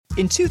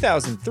In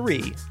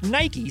 2003,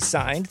 Nike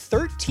signed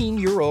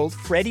 13-year-old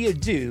Freddie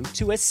Adu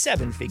to a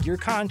 7-figure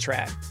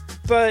contract.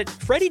 But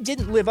Freddie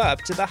didn't live up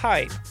to the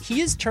hype.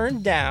 He has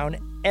turned down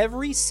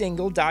every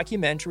single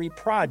documentary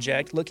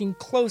project looking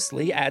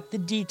closely at the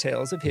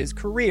details of his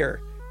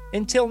career.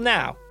 Until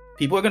now.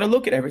 People are going to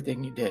look at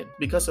everything you did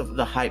because of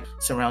the hype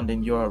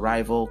surrounding your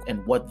arrival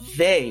and what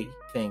they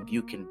think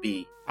you can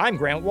be. I'm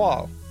Grant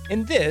Wall,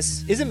 and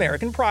this is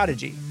American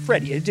Prodigy,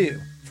 Freddie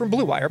Adu, from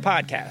Blue Wire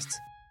Podcasts.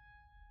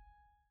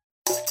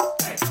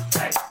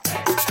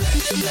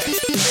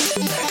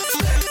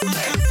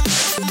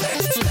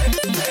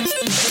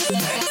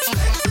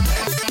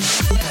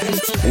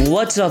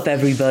 What's up,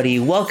 everybody?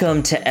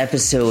 Welcome to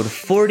episode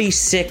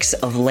 46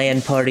 of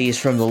LAN Parties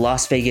from the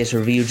Las Vegas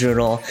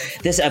Review-Journal.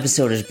 This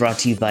episode is brought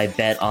to you by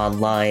Bet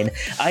Online.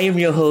 I am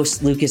your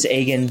host, Lucas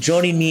Agan.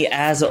 Joining me,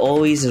 as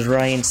always, is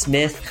Ryan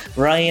Smith.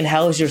 Ryan,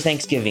 how was your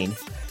Thanksgiving?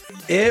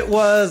 It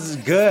was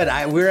good.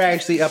 We're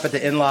actually up at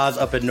the in-laws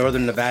up in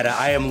Northern Nevada.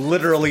 I am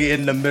literally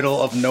in the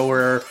middle of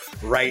nowhere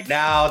right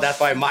now. That's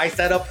why my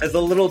setup is a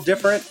little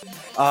different.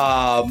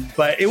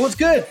 But it was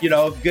good. You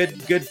know,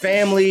 good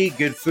family,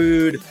 good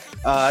food.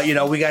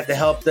 We got to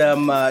help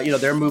them.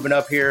 They're moving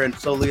up here and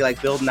slowly like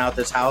building out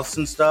this house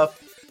and stuff.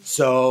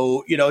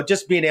 So,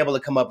 just being able to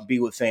come up and be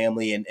with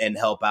family and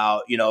help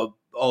out,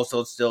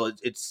 also still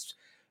it's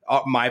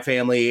my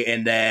family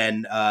and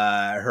then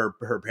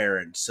her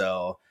parents.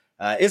 So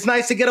it's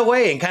nice to get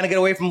away and kind of get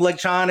away from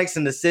electronics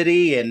and the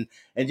city and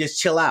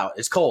just chill out.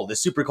 It's cold.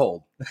 It's super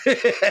cold.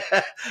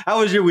 How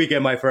was your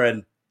weekend, my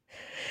friend?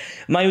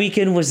 My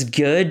weekend was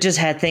good. Just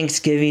had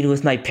Thanksgiving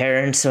with my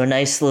parents, so a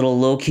nice little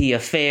low-key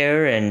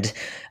affair, and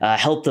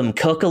helped them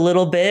cook a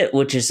little bit,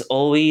 which is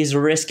always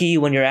risky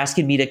when you're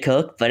asking me to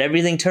cook, but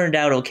everything turned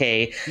out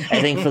okay,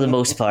 I think, for the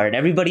most part.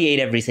 Everybody ate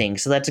everything,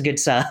 so that's a good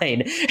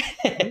sign.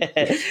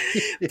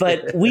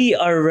 But we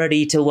are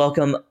ready to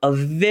welcome a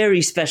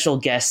very special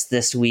guest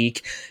this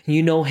week.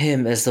 You know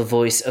him as the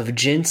voice of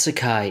Jin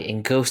Sakai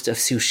in Ghost of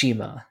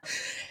Tsushima.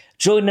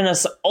 Joining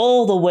us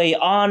all the way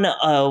on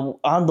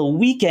the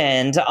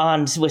weekend,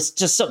 with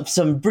just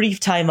some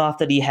brief time off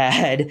that he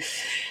had,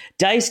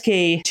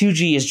 Daisuke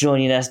 2G is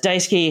joining us.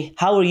 Daisuke,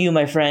 how are you,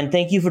 my friend?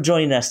 Thank you for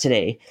joining us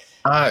today.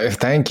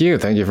 Thank you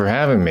for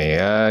having me.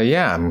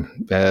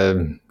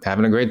 I'm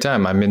having a great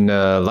time. I'm in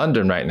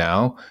London right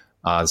now.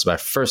 It's my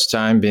first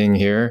time being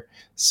here.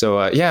 So,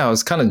 I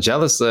was kind of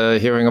jealous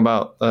hearing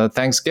about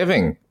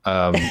Thanksgiving.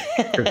 For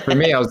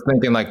me, I was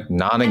thinking like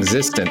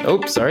non-existent.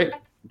 Oops, sorry.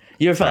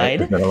 You're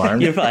fine.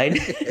 You're fine.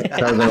 That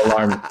was an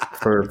alarm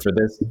for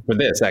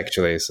this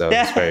actually, so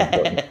it's very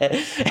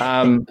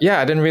important.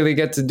 I didn't really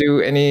get to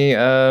do any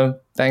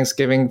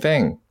Thanksgiving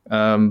thing,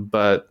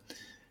 but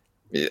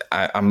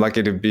I'm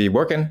lucky to be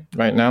working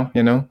right now,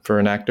 for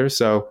an actor,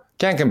 so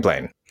can't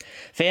complain.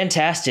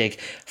 Fantastic.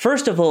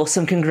 First of all,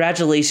 some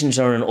congratulations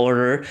are in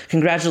order.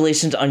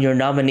 Congratulations on your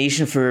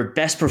nomination for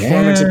Best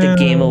Performance at the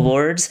Game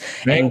Awards.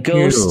 Thank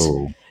Ghost,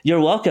 you're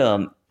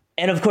welcome.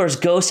 And of course,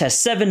 Ghost has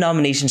 7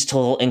 nominations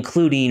total,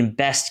 including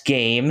Best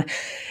Game.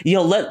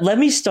 Let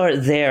me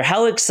start there.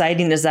 How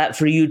exciting is that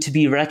for you to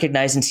be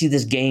recognized and see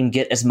this game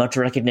get as much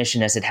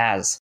recognition as it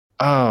has?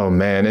 Oh,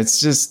 man, it's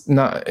just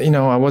not,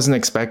 I wasn't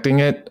expecting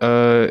it.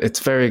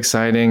 It's very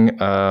exciting.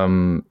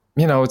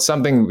 It's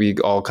something we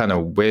all kind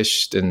of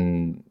wished.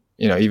 And,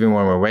 even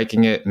when we're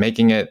making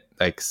it,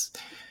 like,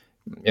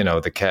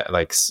 the cat,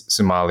 like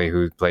Sumali,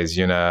 who plays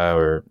Yuna,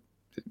 or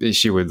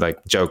she would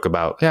like joke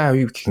about,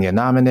 you can get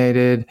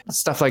nominated,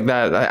 stuff like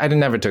that. I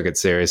never took it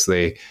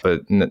seriously,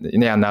 but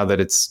now that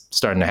it's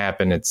starting to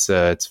happen, it's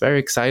very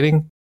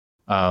exciting.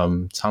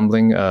 It's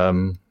humbling.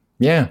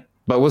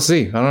 But we'll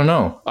see. I don't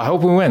know. I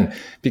hope we win,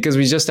 because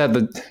we just had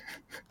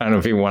I don't know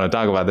if you want to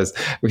talk about this.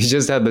 We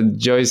just had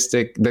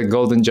the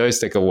Golden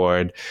Joystick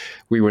Award.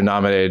 We were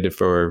nominated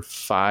for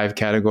 5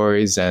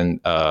 categories, and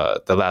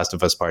The Last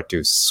of Us Part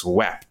 2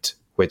 swept,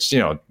 which,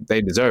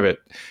 they deserve it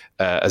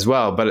as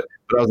well. But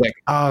I was like,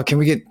 oh, can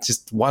we get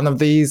just one of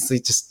these?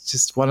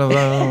 Just one of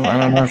them? I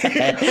don't know.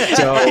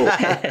 So,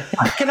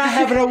 can I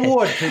have an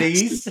award,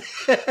 please?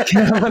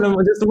 Can I have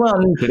just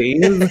one,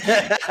 please?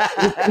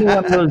 Just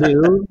one will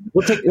do.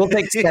 We'll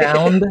take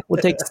sound.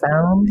 We'll take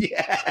sound.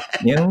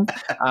 Yeah.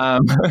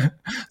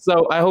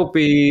 So I hope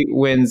he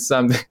wins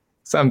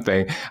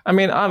something. I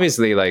mean,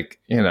 obviously, like,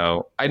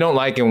 I don't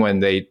like it when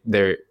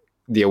the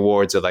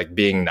awards are like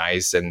being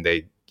nice and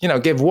they,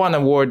 give one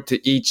award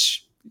to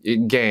each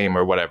game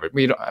or whatever.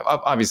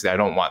 Obviously I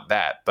don't want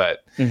that,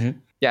 but I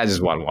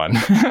just want one.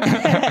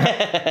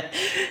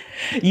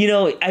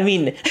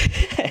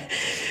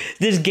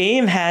 This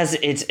game has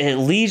its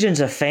legions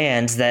of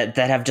fans that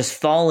have just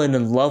fallen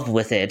in love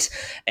with it,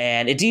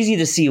 and it's easy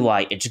to see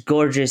why. It's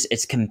gorgeous,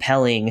 it's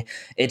compelling,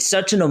 it's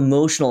such an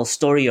emotional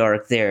story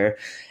arc there.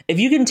 If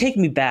you can take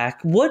me back,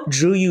 what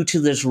drew you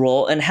to this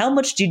role, and how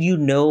much did you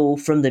know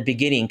from the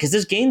beginning? Because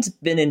this game's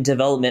been in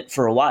development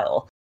for a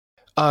while.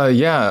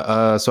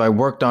 So I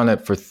worked on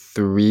it for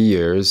 3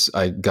 years.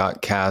 I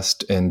got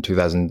cast in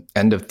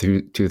end of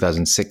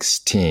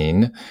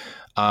 2016.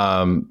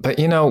 But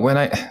when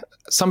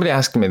somebody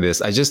asked me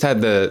this. I just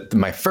had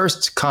my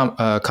first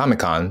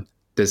Comic-Con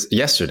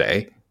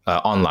yesterday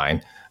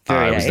online.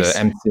 Very it was nice. the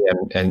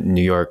MCM and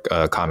New York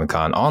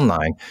Comic-Con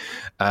online.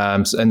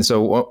 And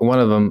so one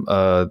of them,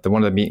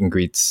 one of the meet and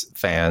greets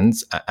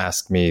fans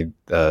asked me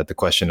the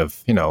question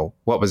of,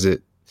 what was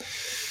it?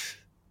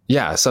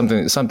 Yeah,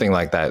 something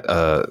like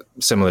that,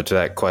 similar to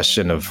that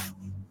question of,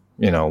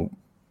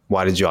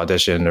 why did you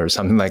audition or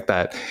something like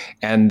that?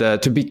 And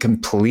to be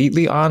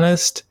completely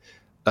honest,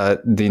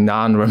 the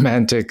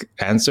non-romantic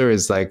answer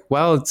is like,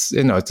 well, it's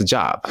a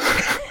job.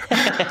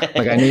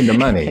 Like I need the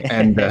money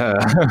and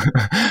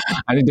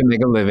I need to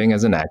make a living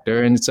as an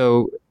actor. And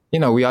so, we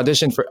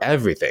auditioned for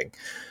everything.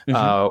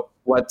 Mm-hmm.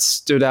 What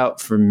stood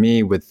out for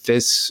me with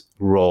this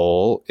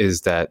role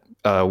is that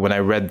when I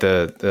read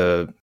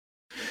the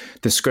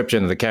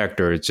description of the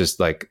character, it's just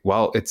like,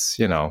 well, it's,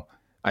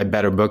 I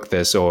better book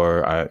this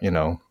or,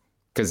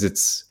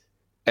 because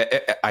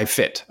I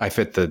fit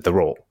the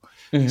role.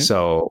 Mm-hmm.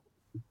 So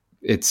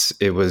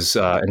it was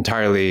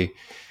entirely,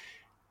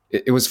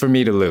 it was for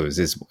me to lose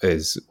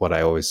is what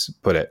I always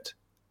put it.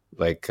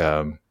 Like,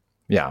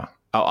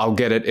 I'll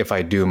get it if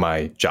I do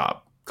my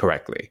job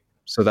correctly.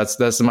 So that's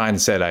the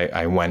mindset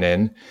I went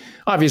in.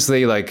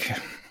 Obviously, like,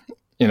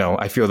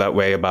 I feel that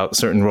way about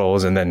certain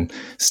roles and then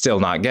still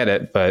not get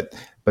it. But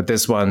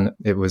this one,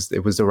 it was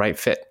the right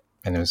fit,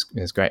 and it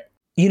was great.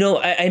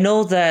 I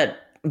know that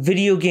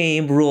video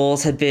game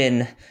roles have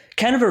been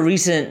kind of a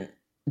recent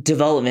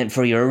development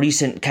for you, a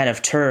recent kind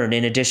of turn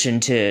in addition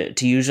to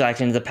usually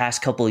acting in the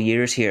past couple of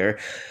years here.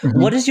 Mm-hmm.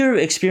 What has your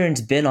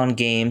experience been on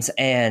games?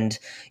 And,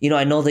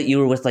 I know that you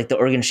were with like the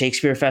Oregon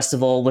Shakespeare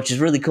Festival, which is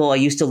really cool. I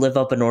used to live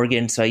up in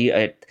Oregon. So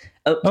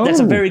that's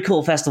a very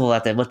cool festival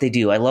out there, what they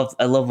do. I love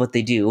what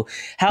they do.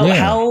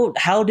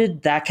 How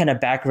did that kind of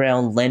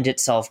background lend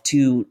itself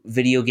to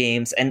video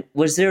games? And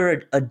was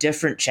there a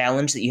different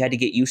challenge that you had to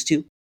get used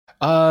to?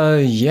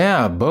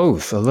 Yeah,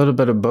 both. A little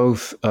bit of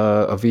both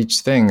of each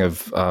thing.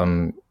 Of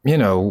when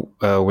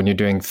you're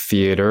doing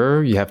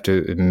theater, you have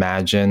to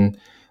imagine,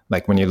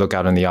 like when you look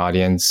out in the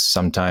audience,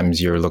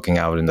 sometimes you're looking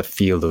out in the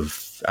field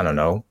of, I don't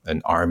know,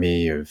 an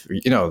army of,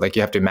 like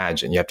you have to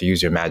imagine, you have to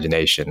use your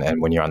imagination. And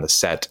when you're on the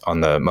set,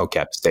 on the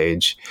mocap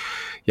stage,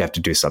 you have to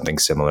do something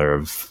similar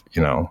of,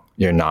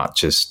 you're not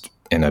just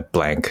in a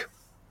blank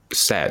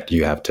set.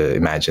 You have to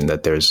imagine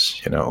that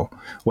there's,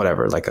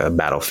 whatever, like a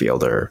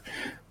battlefield or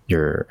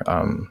your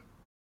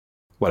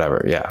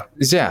whatever.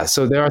 Yeah.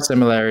 So there are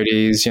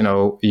similarities,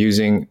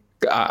 using,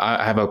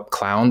 I have a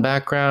clown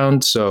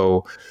background.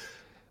 So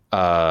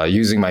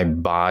using my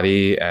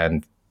body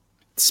and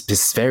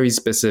very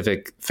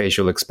specific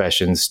facial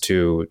expressions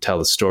to tell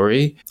a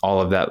story,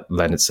 all of that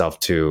lend itself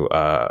to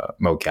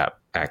mocap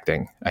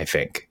acting, I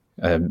think.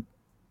 The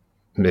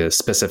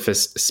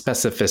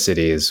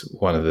specificity is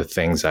one of the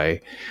things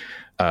one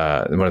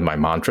of my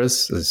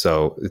mantras.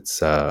 So it's,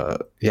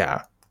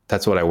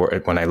 that's what I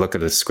work when I look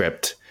at a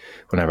script.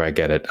 Whenever I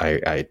get it,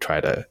 I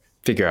try to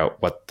figure out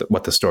what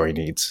the story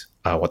needs,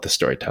 what the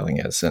storytelling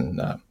is,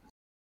 and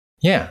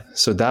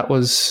So that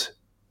was.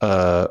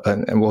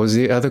 And what was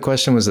the other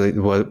question?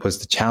 What was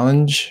the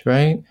challenge,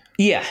 right?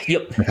 Yeah.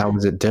 Yep. How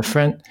was it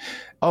different?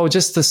 Oh,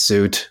 just the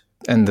suit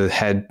and the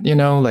head.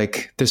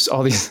 Like there's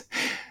all these.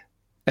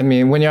 I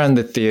mean, when you're in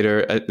the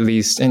theater, at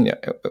least, and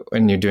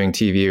when you're doing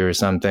TV or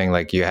something,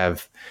 like you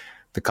have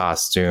the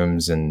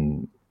costumes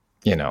and.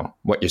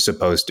 What you're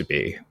supposed to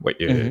be,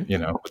 what you're,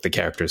 what the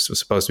characters were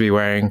supposed to be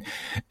wearing.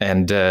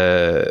 And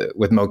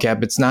with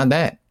mocap, it's not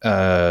that.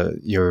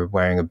 You're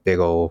wearing a big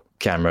old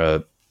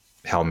camera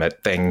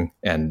helmet thing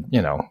and,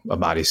 a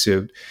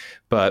bodysuit.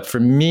 But for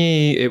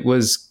me, it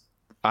was,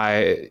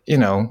 I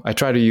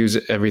try to use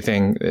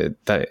everything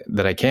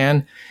that I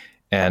can.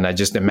 And I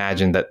just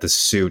imagined that the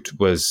suit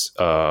was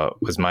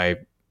my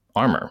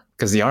armor.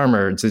 Because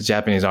the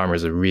Japanese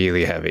armors are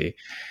really heavy.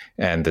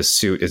 And the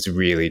suit is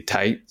really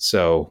tight.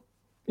 So,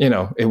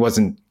 it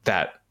wasn't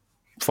that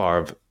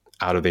far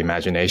out of the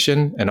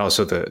imagination. And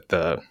also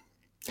the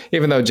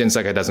even though Jin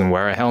Sakai doesn't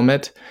wear a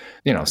helmet,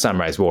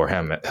 samurais wore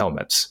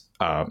helmets.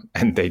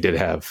 And they did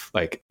have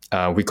like,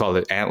 we call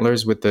it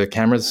antlers with the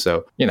cameras.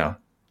 So,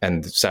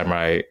 and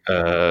samurai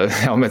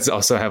helmets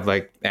also have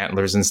like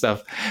antlers and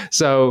stuff.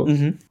 So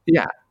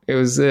it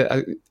was,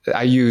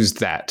 I used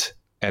that,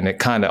 and it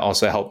kind of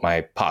also helped my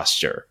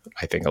posture,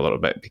 I think, a little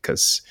bit,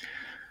 because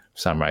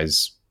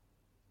samurais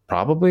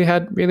probably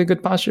had really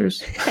good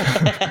postures.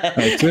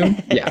 I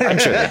assume. Yeah, I'm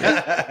sure they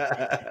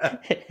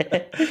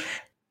did.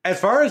 As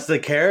far as the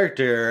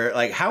character,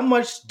 like how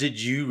much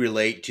did you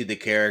relate to the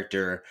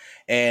character,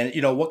 and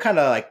what kind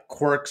of like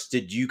quirks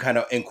did you kind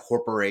of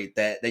incorporate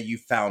that you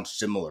found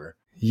similar?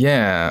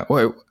 Yeah,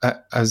 well,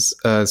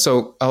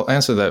 so I'll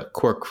answer that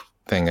quirk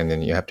thing, and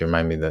then you have to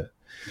remind me the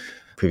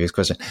previous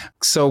question.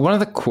 So one of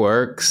the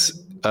quirks,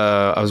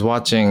 I was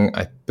watching,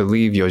 I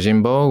believe,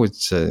 Yojimbo,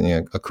 which is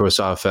a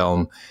Kurosawa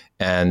film.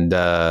 And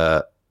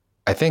I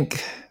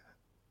think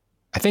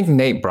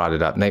Nate brought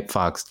it up, Nate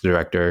Fox, the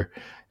director,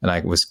 and I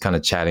was kind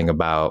of chatting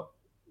about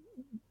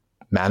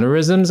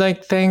mannerisms, I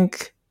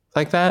think,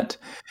 like that.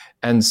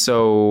 And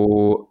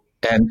so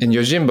And in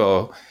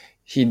Yojimbo,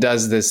 he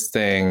does this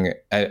thing,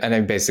 and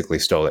I basically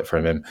stole it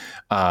from him,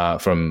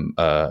 from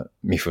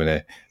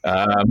Mifune.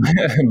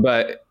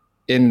 But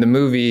in the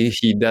movie,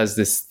 he does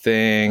this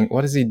thing.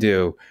 What does he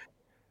do?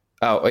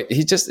 Oh,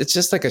 it's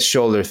just like a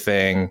shoulder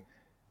thing,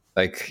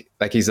 like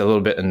he's a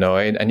little bit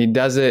annoyed, and he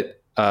does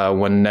it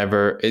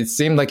whenever it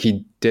seemed like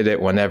he did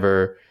it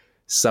whenever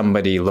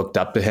somebody looked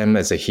up to him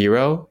as a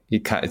hero.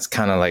 It's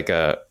kind of like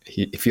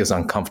he feels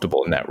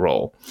uncomfortable in that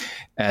role,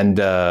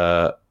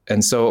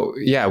 and so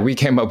yeah, we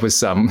came up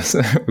with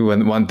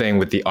one thing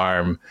with the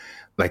arm,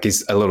 like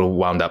he's a little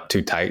wound up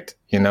too tight,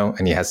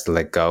 and he has to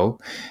let go,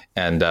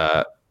 and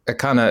I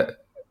kind of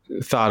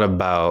thought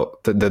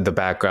about the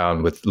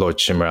background with Lord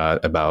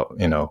Shimura about,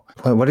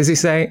 what does he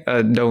say?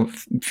 Don't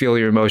feel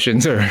your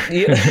emotions, or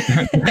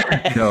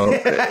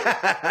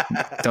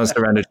don't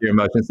surrender to your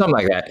emotions, something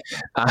like that.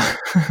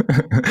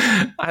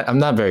 I'm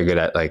not very good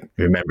at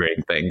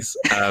remembering things.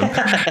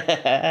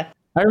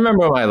 I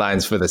remember my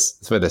lines for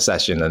the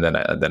session, and then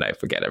I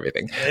forget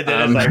everything.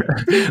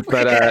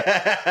 But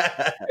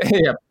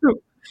yeah.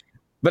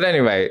 But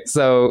anyway,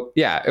 so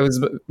yeah, it was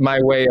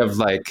my way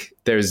of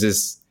there's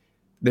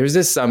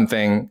this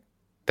something,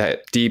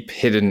 that deep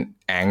hidden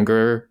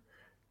anger,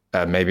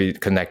 maybe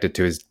connected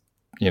to his,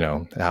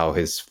 how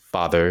his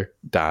father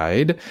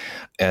died.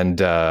 And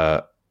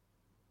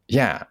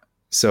yeah,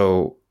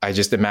 so I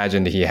just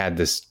imagined he had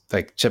this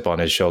chip on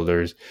his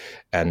shoulders,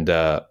 and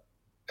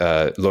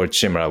Lord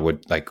Shimura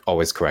would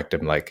always correct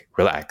him,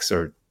 relax,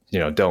 or,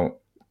 don't,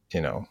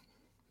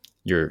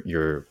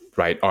 your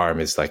right arm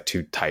is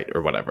too tight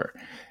or whatever.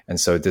 And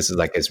so this is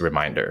his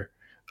reminder.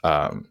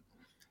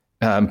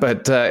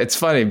 But it's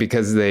funny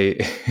because they,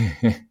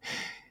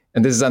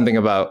 and this is something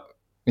about,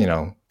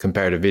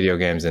 compared to video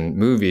games and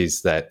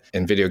movies, that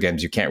in video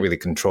games, you can't really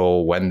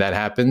control when that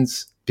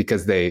happens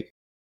because they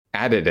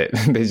added it.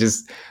 They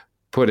just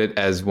put it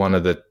as one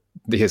of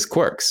his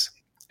quirks.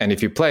 And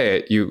if you play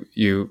it,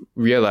 you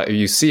realize,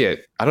 you see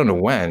it. I don't know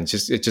when,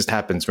 it just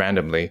happens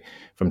randomly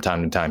from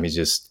time to time. He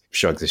just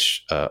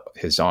shrugs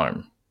his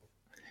arm.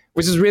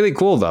 Which is really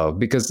cool, though,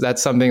 because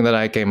that's something that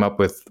I came up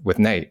with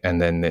Nate,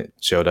 and then it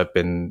showed up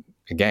in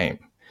a game,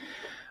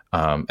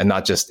 and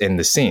not just in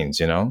the scenes,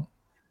 Yeah,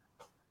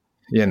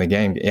 in the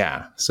game,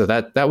 yeah. So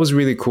that was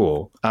really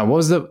cool. What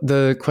was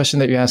the question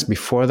that you asked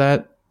before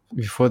that?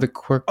 Before the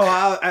quirk?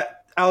 Oh,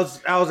 I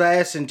was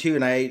asking too,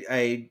 and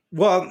I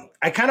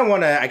kind of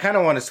want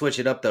to switch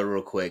it up though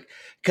real quick,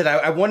 because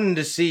I wanted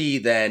to see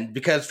then,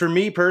 because for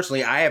me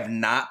personally, I have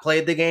not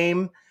played the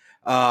game.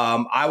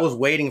 I was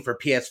waiting for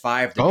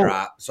PS5 to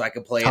drop so I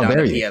could play it on the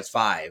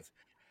PS5.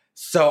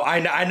 So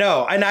I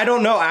know, and I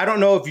don't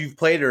know if you've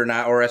played it or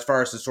not, or as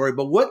far as the story,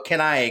 but what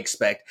can I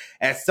expect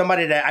as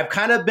somebody that I've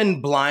kind of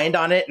been blind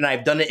on it, and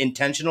I've done it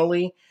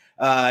intentionally,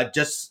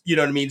 just, you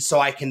know what I mean? So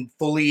I can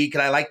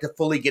I like to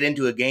fully get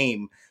into a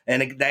game,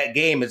 and that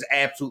game is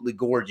absolutely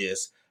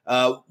gorgeous.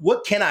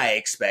 What can I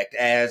expect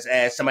as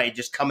somebody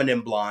just coming in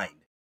blind?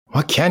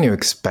 What can you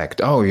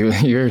expect? Oh, you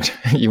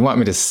want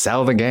me to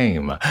sell the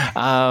game?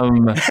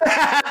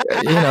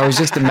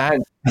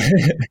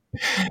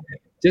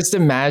 Just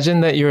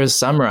imagine that you're a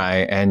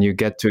samurai and you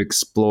get to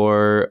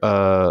explore.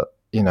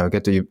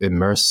 Get to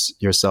immerse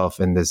yourself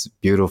in this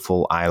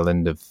beautiful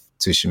island of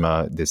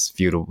Tsushima, this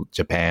feudal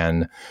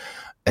Japan,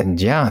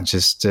 and yeah,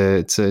 just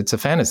it's a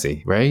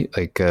fantasy, right?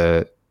 You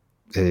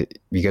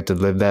get to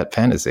live that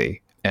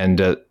fantasy.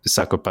 And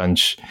Sucker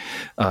Punch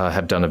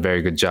have done a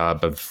very good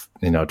job of,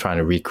 trying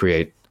to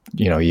recreate,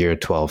 year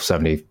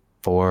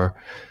 1274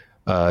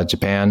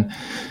 Japan.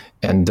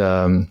 And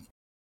and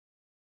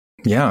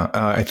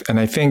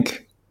I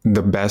think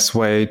the best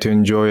way to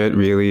enjoy it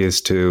really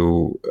is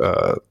to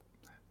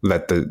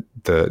let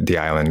the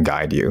island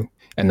guide you,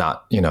 and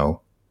not,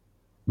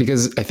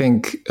 because I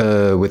think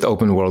with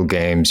open world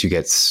games, you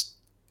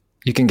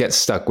can get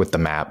stuck with the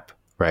map,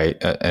 right?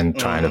 And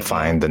trying to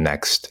find the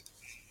next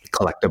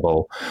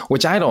collectible,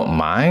 which I don't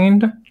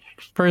mind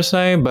per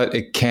se, but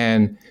it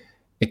can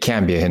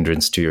be a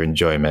hindrance to your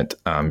enjoyment,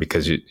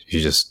 because you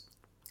just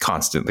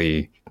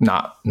constantly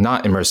not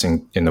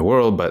immersing in the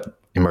world, but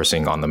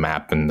immersing on the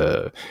map and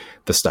the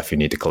stuff you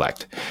need to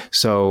collect.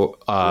 So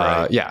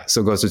right.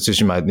 So Ghost of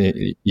Tsushima,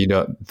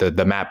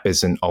 the map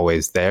isn't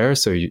always there,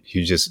 so you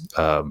just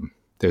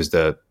there's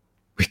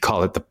we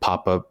call it the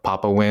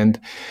Papa wind.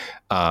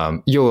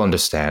 You'll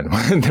understand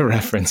the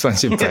reference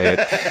once you play it.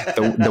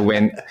 The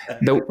wind,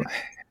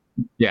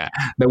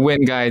 the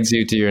wind guides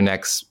you to your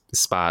next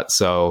spot.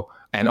 So,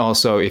 and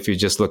also if you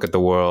just look at the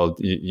world,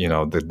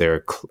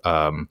 there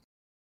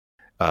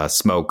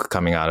smoke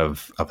coming out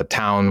of a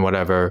town,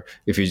 whatever.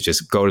 If you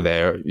just go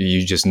there,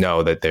 you just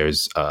know that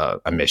there's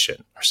a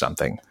mission or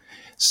something.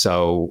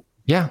 So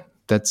yeah,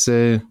 it's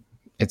a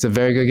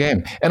very good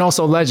game. And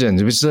also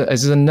Legends, which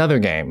is another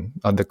game,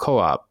 the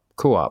co-op,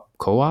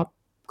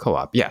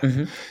 yeah.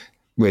 Mm-hmm.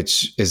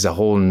 Which is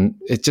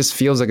it just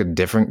feels like a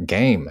different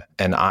game.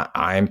 And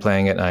I'm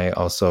playing it, and I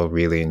also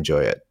really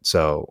enjoy it.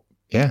 So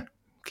yeah,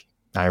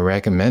 I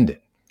recommend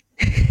it.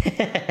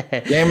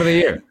 Game of the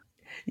year.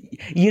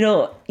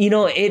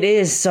 It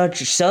is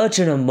such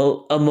an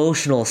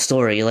emotional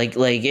story. Like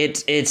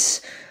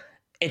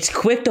it's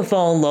quick to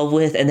fall in love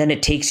with, and then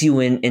it takes you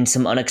in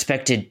some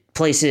unexpected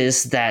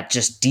places that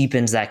just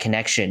deepens that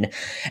connection.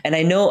 And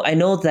I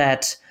know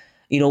that,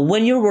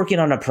 when you're working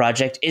on a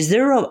project, is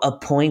there a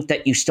point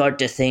that you start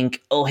to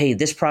think, oh, hey,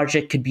 this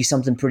project could be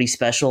something pretty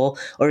special?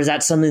 Or is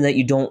that something that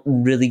you don't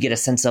really get a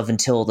sense of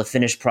until the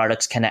finished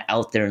product's kind of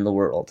out there in the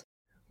world?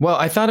 Well,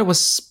 I thought it was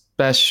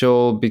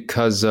special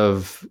because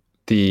of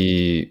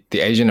the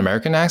Asian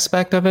American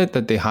aspect of it,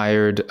 that they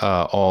hired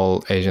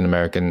all Asian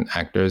American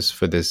actors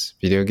for this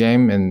video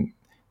game, and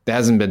there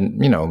hasn't been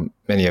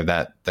many of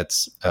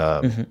that's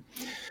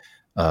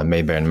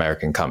made by an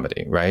American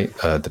company, right?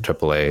 The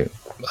AAA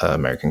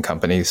American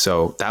company.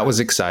 So that was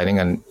exciting,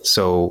 and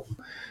so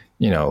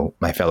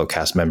my fellow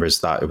cast members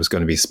thought it was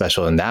going to be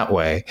special in that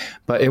way.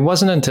 But it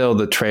wasn't until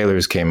the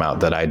trailers came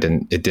out that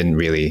it didn't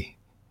really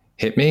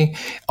hit me.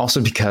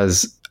 Also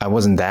because I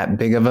wasn't that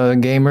big of a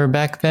gamer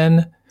back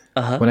then.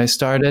 When I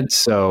started.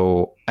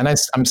 So, and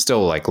I'm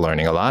still like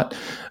learning a lot.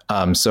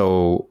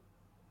 So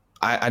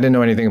I didn't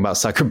know anything about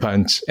Sucker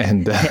Punch,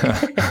 and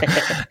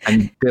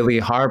and Billy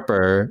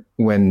Harper,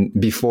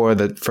 before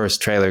the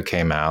first trailer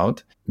came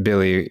out, I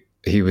think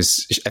he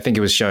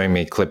was showing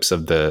me clips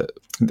of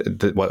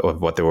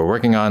what they were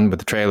working on with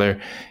the trailer.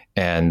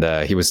 And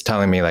he was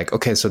telling me like,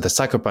 okay, so the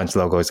Sucker Punch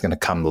logo is going to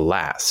come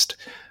last.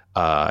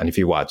 And if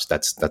you watch,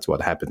 that's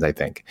what happens, I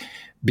think.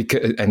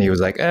 And he was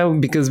like, oh,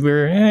 because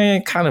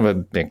we're kind of a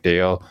big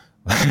deal.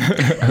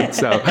 So,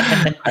 so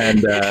I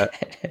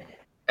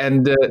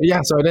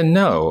didn't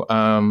know.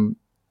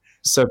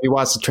 So if you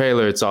watch the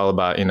trailer, it's all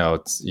about,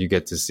 you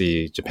get to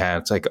see Japan.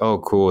 It's like, oh,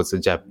 cool. It's a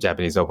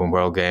Japanese open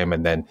world game.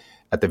 And then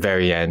at the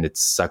very end,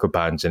 it's Sucker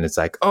Punch. And it's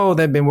like, oh,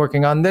 they've been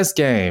working on this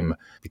game,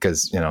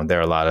 because, there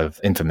are a lot of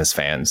Infamous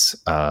fans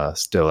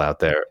still out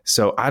there.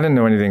 So I didn't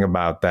know anything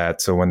about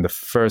that. So when the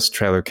first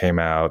trailer came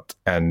out,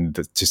 and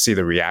to see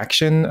the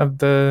reaction of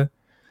the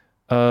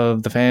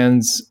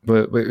fans,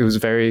 it was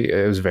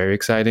very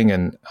exciting.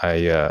 And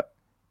the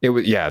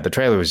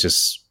trailer was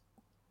just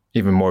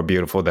even more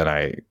beautiful than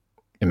I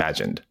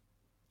imagined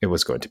it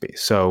was going to be.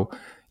 So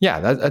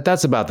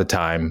that's about the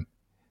time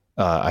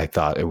I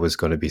thought it was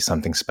going to be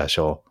something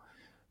special.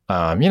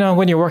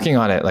 When you're working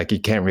on it, like, you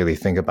can't really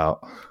think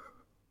about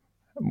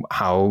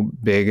how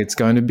big it's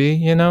going to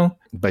be,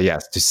 But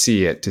yes, to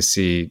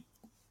see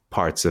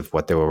parts of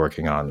what they were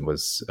working on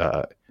was,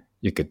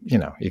 you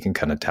can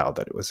kind of tell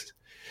that it's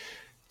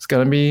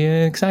going to be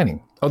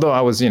exciting. Although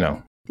I was,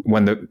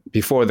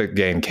 before the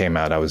game came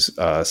out, I was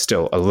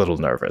still a little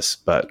nervous,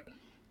 but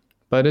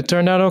it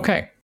turned out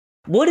okay.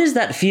 What is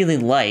that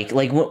feeling like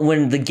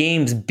when the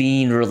game's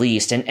being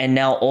released, and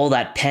now all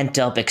that pent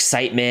up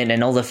excitement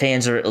and all the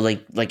fans are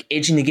like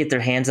itching to get their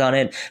hands on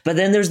it, but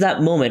then there's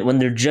that moment when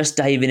they're just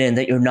diving in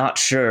that you're not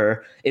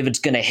sure if it's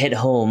going to hit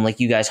home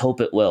like you guys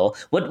hope it will.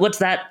 What's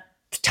that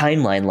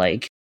timeline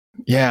like?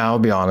 Yeah, I'll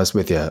be honest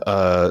with you.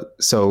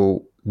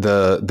 So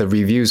the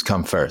reviews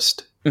come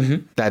first.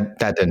 Mm-hmm. That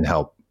didn't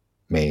help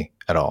me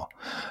at all,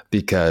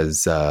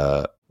 because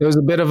there was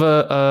a bit of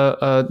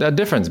a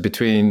difference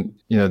between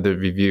the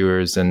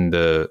reviewers and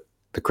the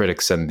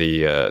critics and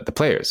the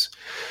players.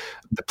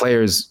 The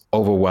players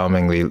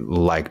overwhelmingly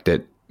liked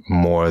it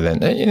more than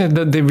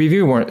the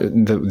review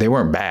they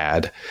weren't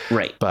bad,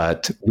 right?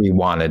 But we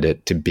wanted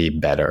it to be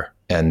better.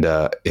 And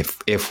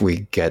if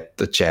we get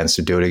the chance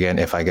to do it again,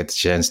 if I get the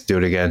chance to do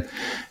it again,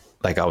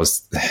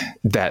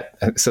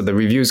 so the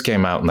reviews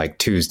came out like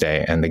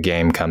Tuesday, and the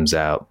game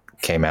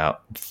came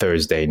out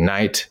Thursday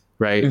night,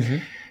 right? Mm-hmm.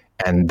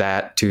 And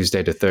that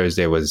Tuesday to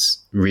Thursday was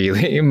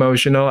really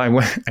emotional. I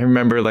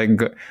remember like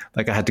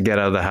I had to get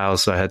out of the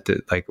house. So I had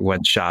to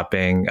went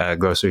shopping,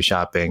 grocery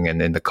shopping, and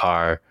in the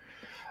car,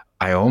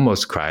 I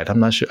almost cried.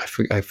 I'm not sure.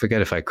 I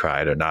forget if I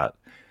cried or not.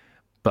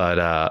 But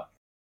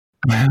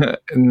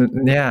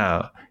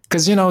yeah,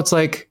 because it's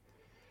like,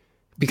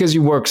 because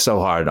you work so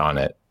hard on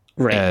it,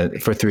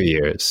 right, for 3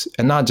 years,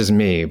 and not just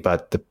me,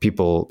 but the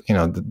people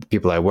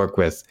I work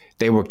with,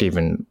 they worked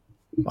even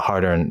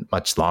harder and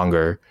much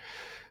longer.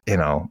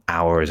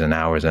 Hours and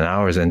hours and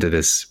hours into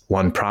this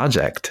one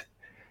project.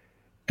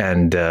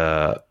 And,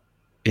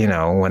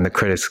 when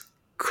the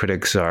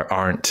critics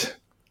aren't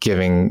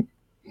giving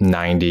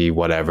 90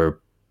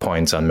 whatever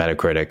points on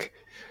Metacritic,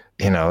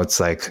 it's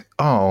like,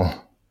 oh,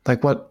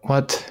 like what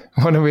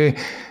could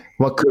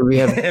we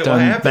have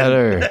done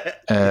better?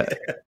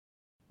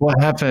 What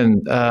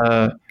happened?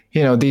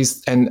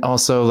 These, and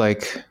also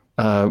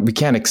we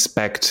can't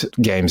expect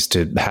games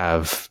to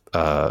have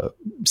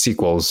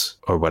sequels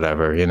or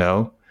whatever,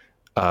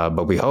 but I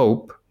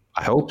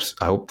hope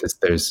that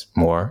there's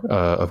more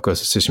of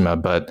Ghost of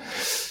Tsushima. But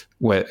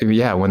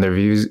when the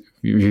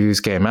reviews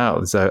came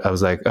out, so I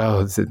was like,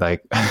 oh,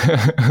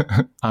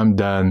 I'm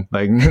done.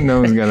 Like,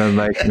 no one's gonna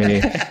like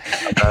me.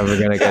 I'm never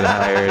gonna get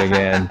hired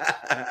again.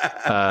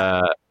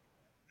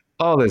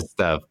 All this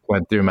stuff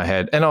went through my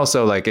head, and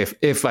also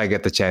if I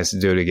get the chance to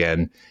do it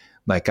again,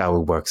 I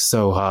would work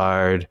so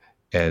hard,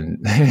 and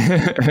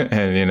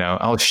and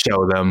I'll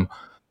show them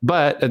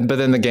But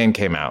then the game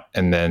came out,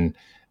 and then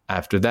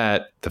after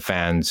that, the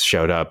fans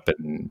showed up,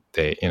 and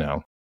they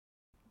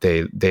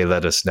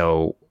let us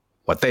know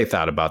what they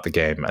thought about the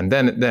game, and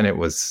then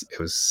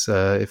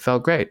it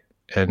felt great,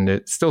 and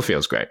it still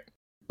feels great.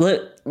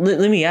 Let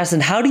me ask,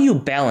 then, how do you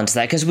balance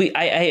that? Because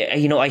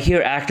I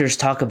hear actors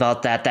talk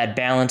about that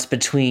balance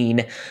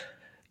between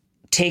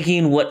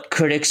taking what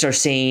critics are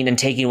saying and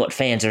taking what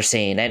fans are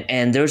saying,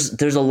 and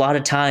there's a lot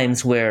of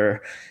times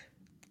where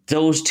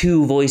those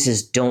two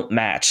voices don't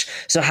match.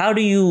 So how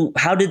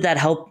did that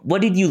help?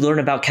 What did you learn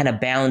about kind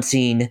of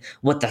balancing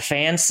what the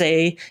fans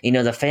say?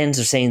 The fans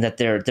are saying that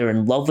they're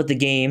in love with the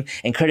game,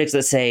 and critics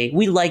that say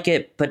we like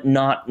it, but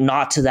not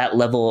to that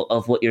level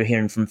of what you're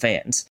hearing from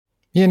fans.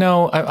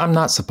 I'm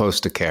not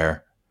supposed to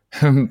care,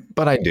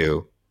 but I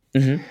do.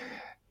 Mm-hmm.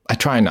 I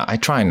try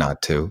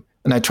not to,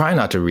 and I try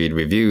not to read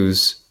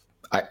reviews.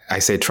 I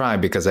say try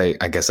because I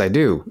guess I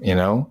do.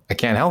 I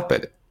can't help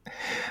it.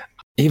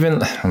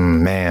 Even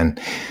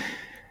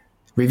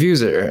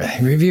reviews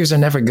are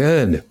never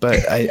good, but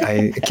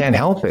I can't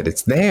help it.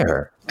 It's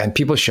there, and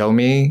people show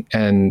me,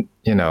 and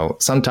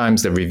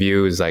sometimes the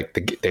review is like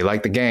they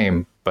like the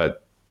game,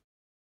 but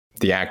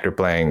the actor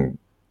playing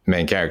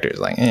main character is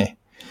like, eh.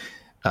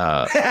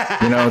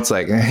 It's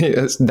like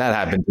that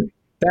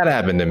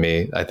happened to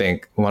me. I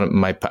think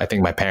my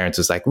parents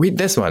was like, read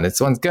this one.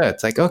 This one's good.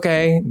 It's like,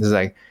 okay. It's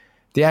like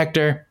the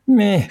actor,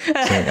 meh.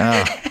 It's like,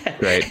 oh,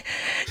 great.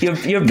 Your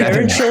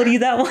parents showed you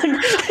that one?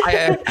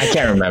 I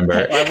can't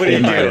remember. Why would he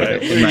do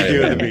it?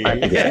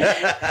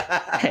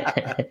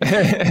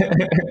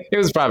 It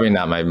was probably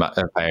not my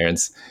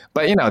parents,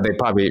 but they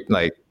probably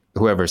like.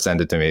 Whoever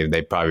sent it to me,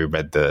 they probably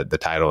read the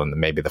title and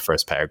maybe the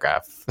first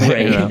paragraph.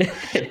 Right.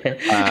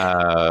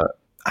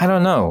 I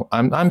don't know.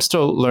 I'm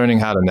still learning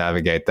how to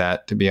navigate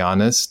that, to be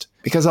honest.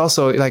 Because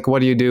also, like, what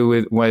do you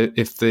do with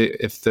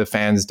if the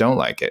fans don't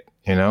like it?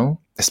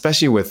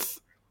 Especially with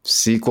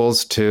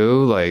sequels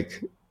too.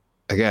 Like,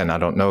 again, I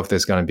don't know if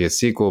there's going to be a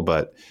sequel,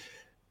 but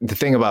the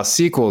thing about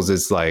sequels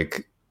is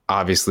like,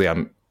 obviously,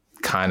 I'm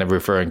kind of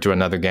referring to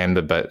another game,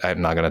 but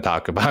I'm not going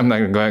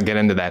to get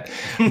into that.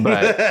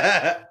 But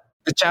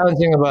the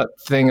challenging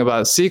thing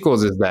about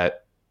sequels is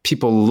that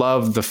people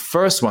love the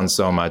first one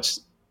so much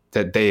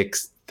that the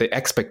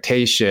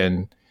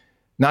expectation,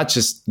 not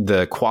just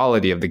the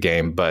quality of the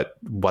game, but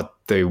what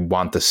they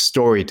want the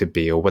story to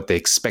be or what they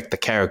expect the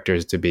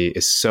characters to be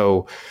is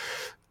so,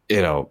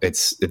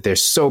 they're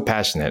so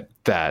passionate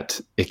that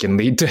it can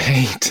lead to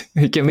hate.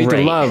 It can lead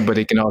to love, but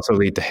it can also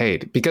lead to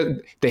hate because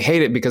they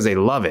hate it because they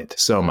love it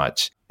so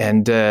much.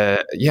 And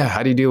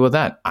how do you deal with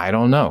that? I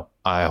don't know.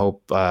 I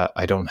hope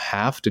I don't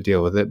have to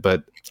deal with it,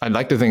 but I'd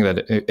like to think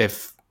that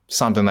if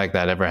something like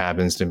that ever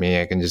happens to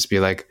me, I can just be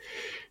like,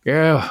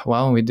 yeah,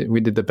 well, we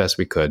did the best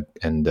we could,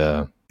 and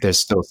there's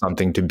still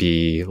something to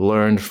be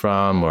learned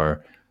from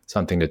or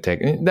something to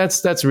take.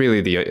 That's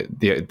really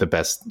the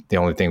best, the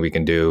only thing we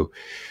can do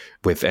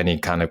with any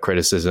kind of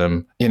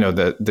criticism.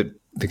 The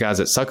guys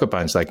at Sucker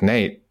Punch, like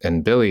Nate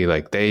and Billy,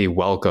 like they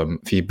welcome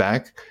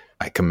feedback.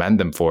 I commend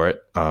them for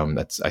it.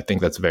 I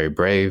think that's very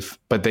brave,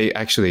 but they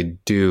actually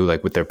do,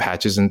 like with their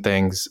patches and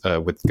things,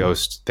 with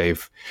Ghost,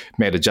 they've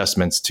made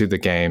adjustments to the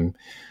game,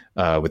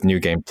 with New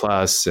Game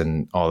Plus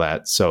and all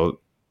that. So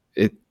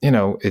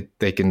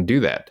they can do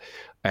that.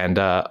 And,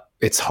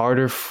 it's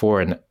harder for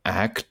an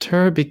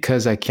actor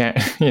because I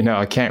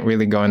can't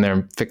really go in there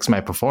and fix my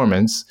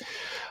performance,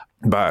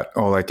 but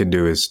all I can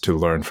do is to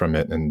learn from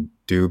it and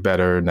do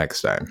better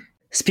next time.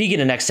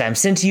 Speaking of next time,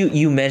 since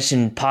you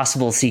mentioned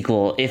possible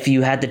sequel, if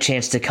you had the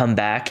chance to come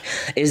back,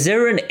 is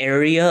there an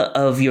area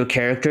of your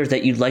character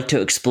that you'd like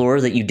to explore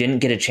that you didn't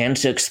get a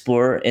chance to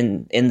explore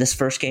in this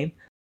first game?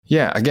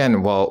 Yeah, again,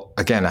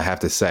 I have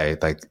to say,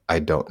 like, I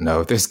don't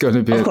know if there's going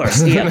to be. Of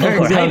course, yeah, of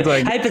course.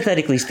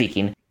 Hypothetically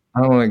speaking,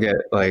 I don't want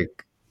to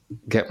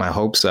get my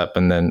hopes up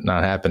and then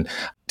not happen.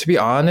 To be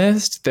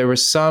honest, there were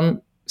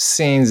some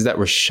scenes that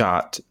were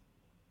shot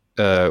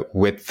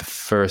with the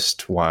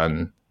first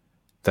one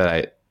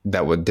that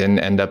didn't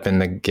end up in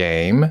the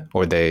game,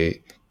 or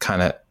they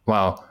kind of,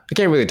 well, I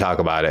can't really talk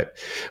about it,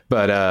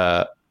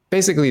 but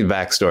basically the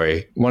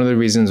backstory. One of the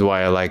reasons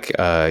why I like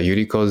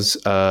Yuriko's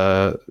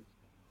side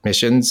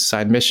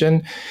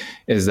mission,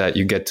 is that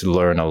you get to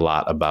learn a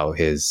lot about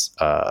his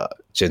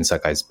Jin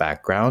Sakai's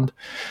background,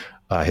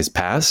 his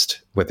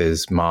past with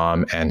his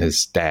mom and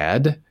his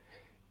dad.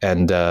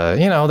 And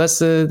that's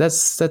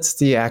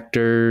the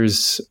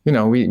actors.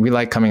 We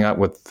like coming up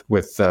with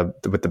the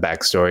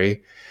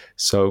backstory.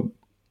 So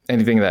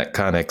anything that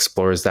kind of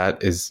explores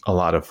that is a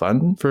lot of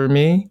fun for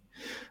me.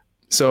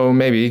 So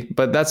maybe,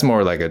 but that's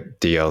more like a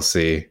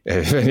DLC,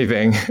 if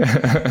anything.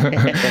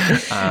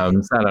 So I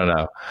don't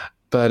know.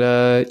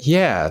 But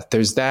yeah,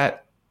 there's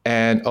that.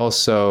 And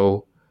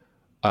also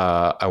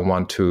I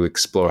want to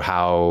explore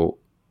how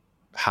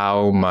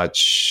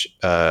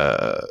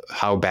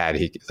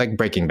bad like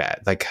Breaking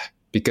Bad, like,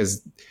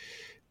 because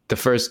the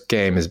first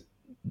game is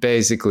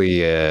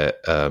basically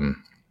an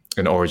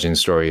origin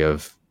story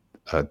of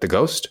the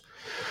Ghost.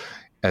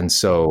 And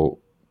so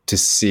to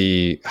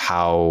see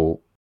how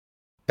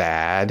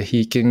bad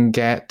he can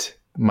get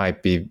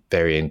might be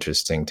very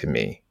interesting to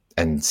me,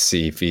 and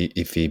see if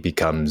he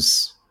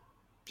becomes,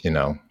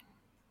 the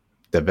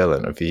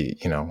villain, or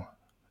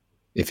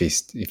if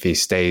he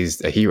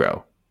stays a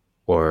hero,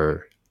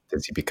 or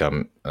does he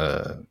become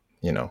an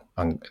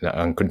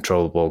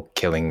uncontrollable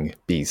killing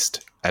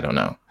beast? I don't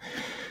know.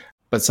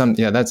 But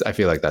I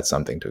feel like that's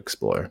something to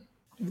explore.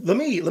 Let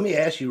me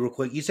ask you real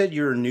quick. You said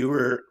you're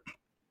newer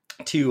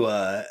to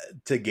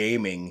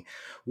gaming.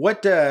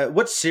 What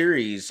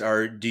series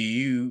do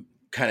you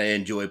kind of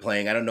enjoy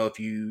playing? I don't know if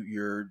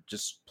you're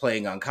just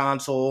playing on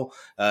console.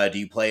 Do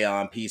you play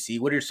on PC?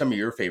 What are some of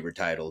your favorite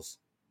titles?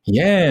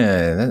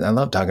 Yeah, I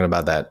love talking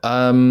about that.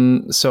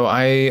 So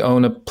I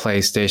own a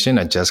PlayStation.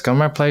 I just got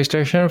my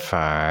PlayStation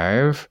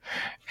 5.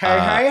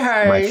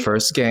 Hi. My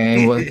first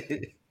game was...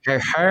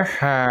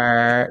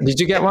 Did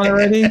you get one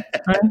already?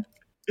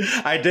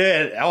 I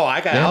did. Oh, I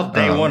was a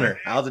day winner.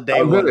 I was a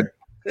day winner.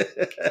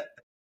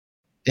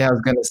 Yeah, I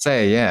was gonna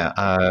say,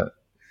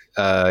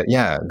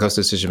 Ghost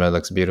of Tsushima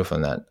looks beautiful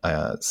in that.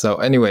 So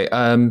anyway,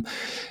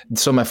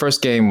 so my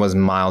first game was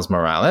Miles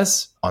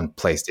Morales on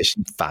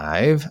PlayStation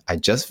 5. I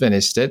just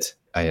finished it.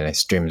 I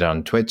streamed it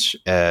on Twitch.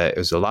 It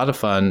was a lot of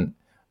fun,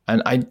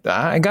 and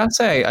I gotta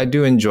say, I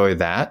do enjoy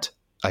that.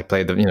 I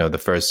played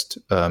the first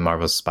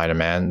Marvel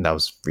Spider-Man. That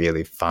was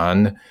really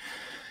fun.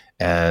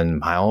 And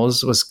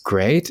Miles was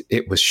great.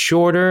 It was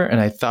shorter, and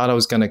I thought I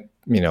was going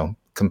to,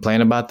 complain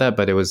about that,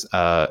 but it was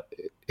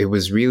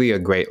really a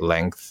great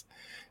length.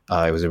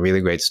 It was a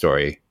really great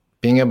story.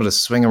 Being able to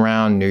swing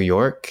around New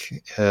York,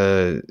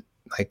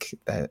 like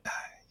that,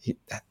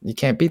 you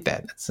can't beat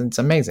that. It's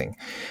amazing.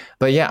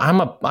 But yeah,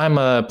 I'm a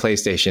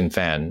PlayStation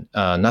fan.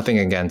 Nothing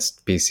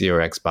against PC or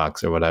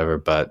Xbox or whatever,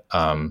 but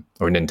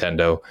or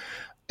Nintendo.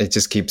 It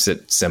just keeps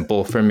it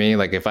simple for me.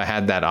 Like if I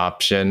had that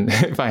option,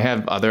 if I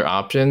have other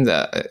options,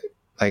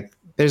 like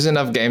there's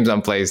enough games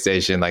on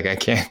PlayStation. Like I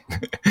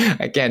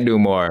can't do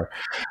more.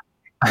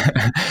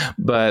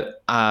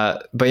 But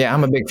yeah,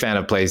 I'm a big fan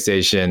of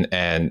PlayStation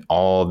and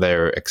all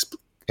their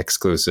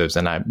exclusives.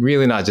 And I'm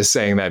really not just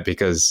saying that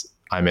because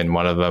I'm in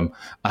one of them.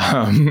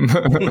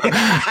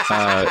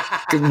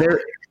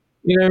 They're,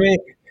 you know what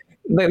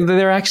I mean?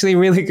 They're actually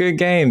really good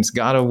games.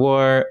 God of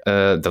War,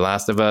 The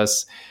Last of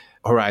Us,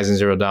 Horizon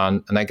Zero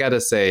Dawn, and I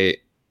gotta say,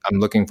 I'm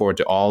looking forward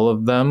to all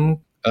of them.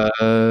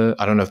 I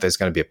don't know if there's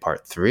going to be a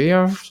part 3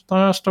 of The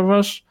Last of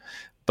Us,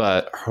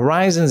 but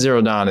Horizon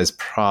Zero Dawn is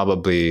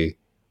probably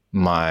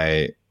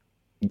I'm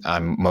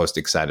most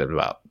excited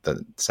about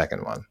the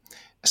second one,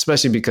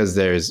 especially because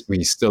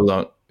we still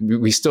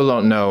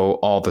don't know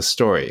all the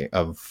story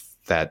of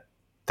that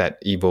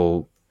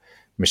evil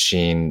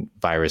machine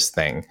virus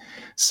thing.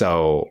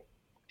 So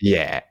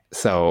yeah,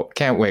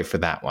 can't wait for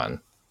that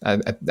one.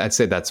 I'd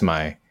say that's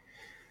my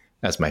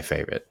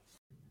favorite.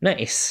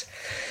 Nice.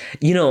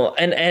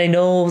 And I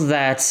know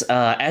that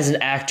as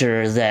an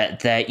actor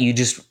that you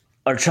just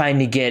are trying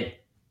to get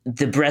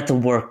the breadth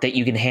of work that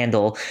you can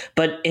handle.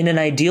 But in an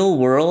ideal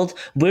world,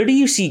 where do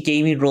you see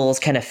gaming roles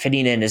kind of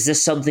fitting in? Is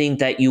this something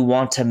that you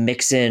want to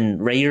mix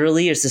in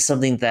regularly? Or is this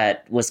something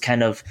that was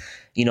kind of,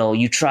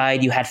 you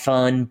tried, you had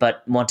fun,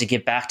 but want to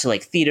get back to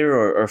like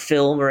theater or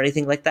film or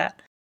anything like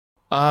that?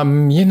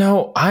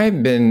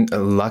 I've been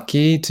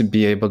lucky to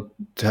be able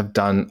to have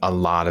done a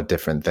lot of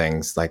different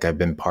things. Like I've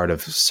been part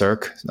of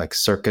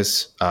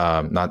circus,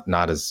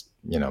 not as,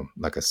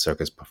 like a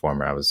circus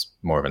performer. I was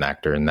more of an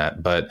actor in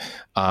that, but,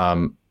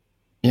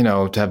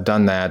 to have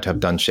done that, to have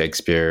done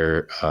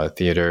Shakespeare,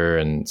 theater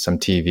and some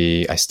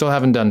TV. I still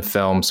haven't done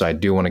film, so I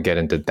do want to get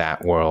into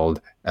that world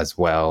as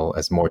well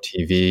as more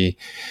TV.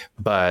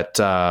 But,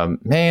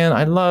 man,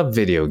 I love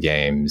video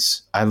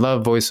games. I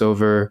love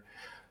voiceover.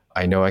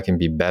 I know I can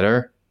be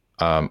better.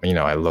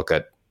 I look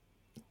at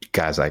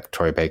guys like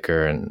Troy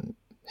Baker and,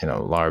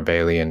 Laura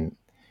Bailey and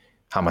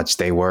how much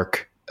they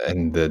work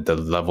and the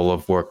level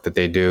of work that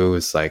they do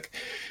is like,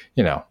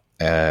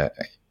 that's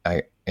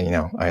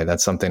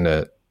something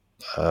to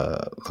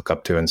look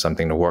up to and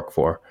something to work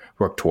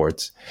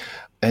towards.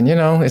 And,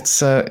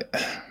 it's,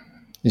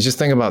 you just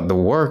think about the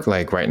work,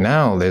 like right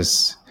now,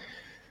 there's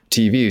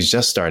TV is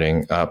just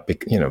starting up,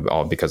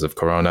 all because of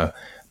Corona,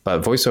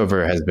 but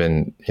voiceover has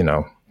been,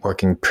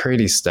 working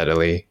pretty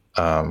steadily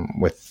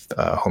with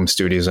home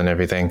studios and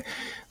everything.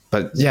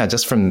 But yeah,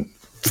 just from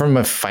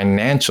a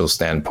financial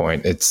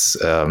standpoint, it's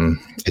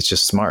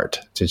just smart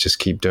to just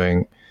keep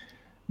doing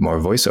more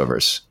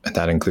voiceovers, and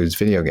that includes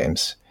video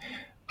games.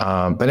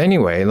 But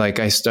anyway, like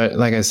I said,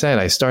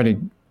 I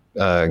started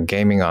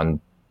gaming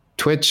on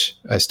Twitch.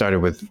 I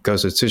started with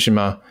Ghost of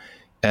Tsushima,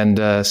 and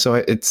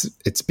so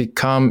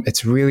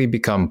it's really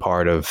become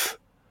part of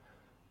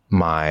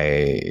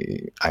my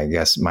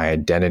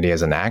identity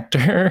as an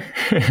actor,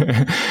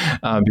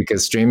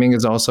 because streaming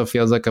also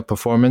feels like a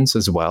performance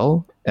as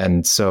well.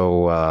 And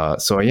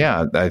so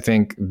yeah, I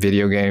think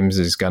video games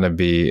is going to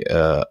be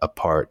a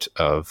part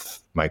of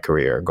my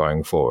career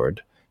going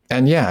forward.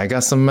 And yeah, I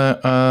got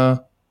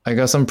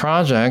some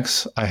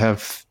projects. I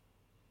have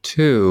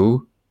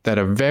 2 that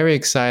are very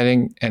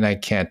exciting, and I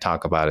can't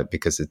talk about it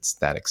because it's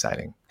that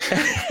exciting.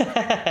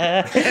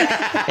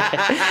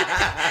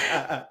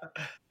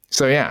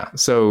 So yeah,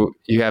 so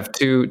you have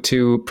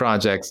two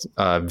projects,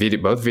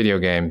 both video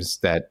games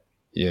that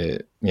you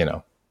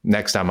know.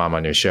 Next time I'm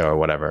on your show or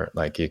whatever,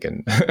 like you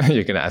can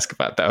you can ask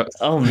about those.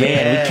 Oh man,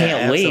 Yeah, we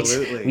can't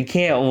absolutely. wait. We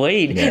can't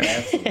wait.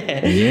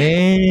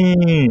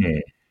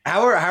 Yeah.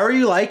 How are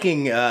you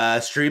liking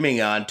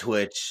streaming on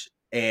Twitch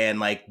and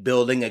like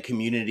building a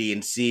community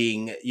and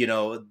seeing, you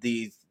know,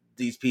 these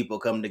people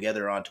come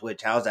together on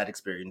Twitch? How's that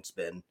experience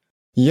been?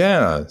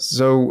 Yeah,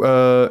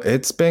 so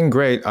it's been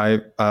great. I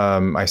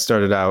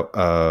started out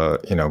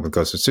with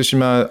Ghost of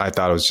Tsushima. I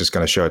thought I was just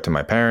going to show it to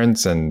my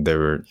parents, and there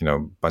were a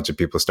bunch of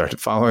people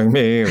started following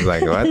me. It was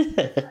like,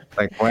 what?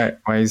 Like, why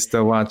are you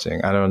still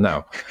watching? I don't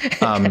know.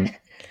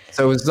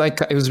 So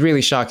it was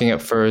really shocking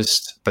at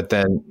first, but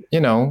then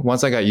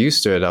once I got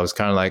used to it, I was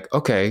kind of like,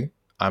 okay,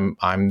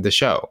 I'm the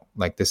show.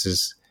 Like, this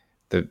is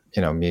the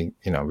me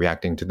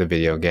reacting to the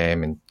video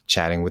game and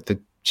chatting with the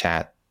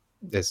chat.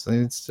 It's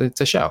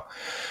a show.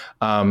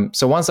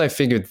 So once I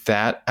figured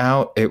that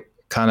out, it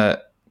kind of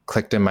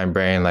clicked in my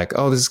brain like,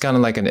 oh, this is kind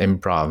of like an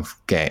improv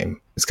game.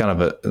 It's kind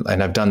of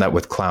and I've done that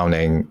with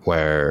clowning,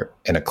 where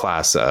in a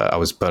class I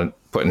was put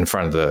in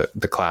front of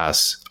the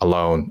class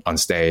alone on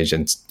stage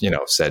and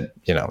said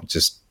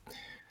just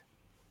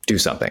do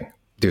something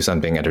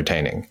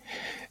entertaining,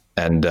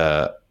 and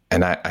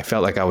I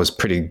felt like I was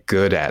pretty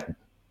good at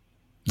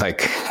like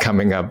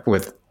coming up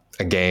with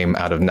a game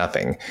out of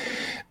nothing.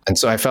 And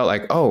so I felt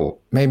like, oh,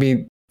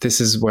 maybe this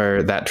is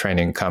where that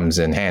training comes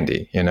in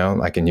handy.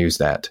 I can use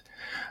that.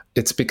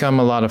 It's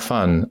become a lot of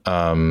fun.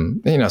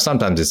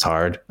 Sometimes it's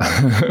hard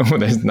when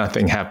there's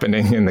nothing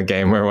happening in the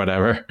game or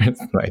whatever.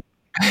 It's like,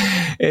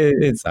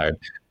 it's hard.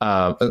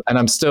 And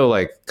I'm still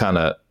like kind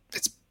of,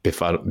 it's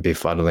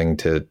befuddling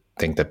to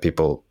think that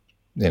people,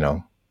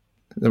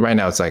 right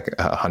now it's like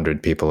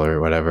 100 people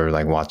or whatever,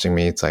 like watching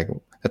me. It's like,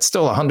 that's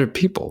still 100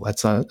 people.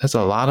 That's a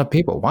lot of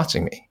people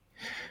watching me.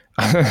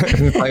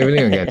 Play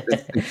video games.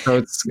 So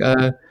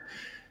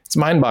it's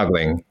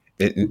mind-boggling.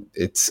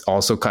 It's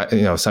also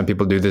some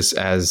people do this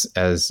as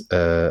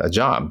a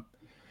job.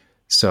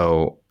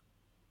 So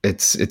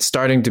it's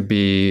starting to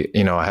be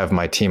I have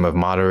my team of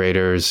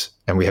moderators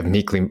and we have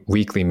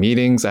weekly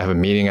meetings. I have a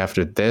meeting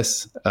after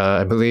this,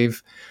 I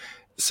believe.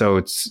 So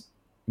it's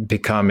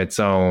become its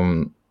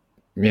own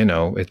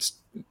its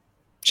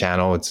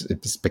channel.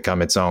 It's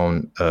become its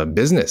own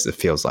business. It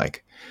feels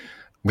like,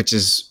 which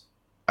is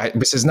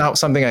not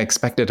something I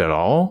expected at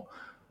all.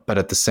 But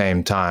at the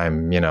same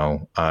time,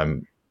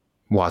 I'm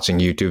watching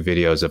YouTube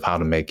videos of how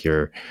to make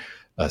your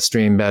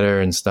stream better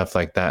and stuff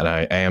like that. And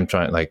I am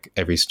trying, like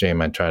every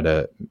stream, I try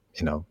to,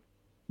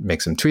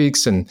 make some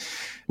tweaks. And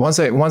once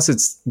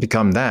it's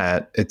become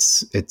that,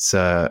 it's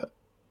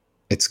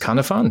kind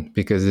of fun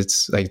because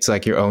it's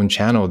like your own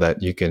channel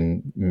that you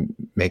can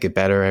make it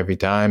better every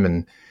time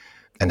and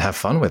have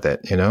fun with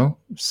it,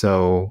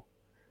 So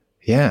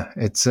yeah,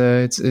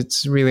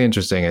 it's really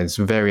interesting. It's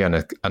very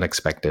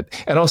unexpected.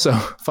 And also,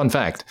 fun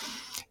fact,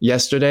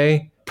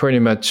 yesterday, pretty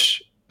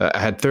much, I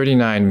had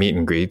 39 meet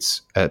and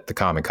greets at the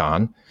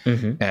Comic-Con,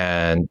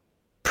 and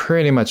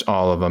pretty much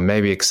all of them,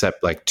 maybe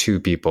except like 2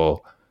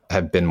 people,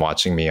 have been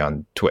watching me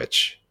on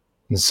Twitch.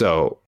 And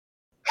so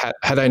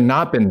had I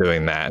not been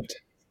doing that,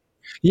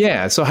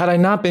 so had I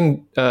not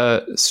been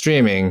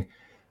streaming,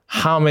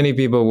 how many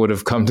people would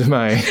have come to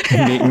my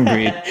meet and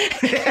greet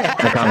at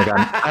Comic-Con?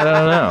 I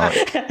don't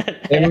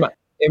know.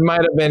 It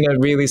might have been a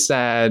really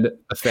sad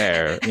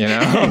affair,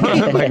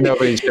 like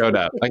nobody showed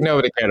up. Like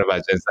nobody cared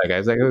about Shinsekai. I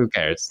was like, who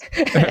cares?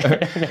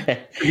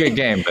 It's a good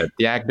game, but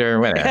the actor,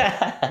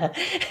 whatever.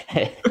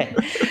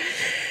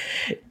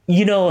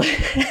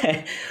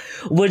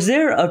 Was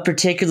there a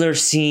particular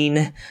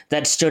scene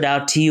that stood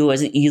out to you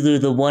as either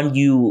the one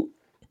you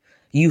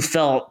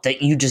felt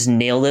that you just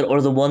nailed it,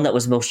 or the one that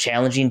was most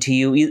challenging to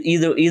you?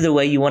 Either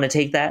way you want to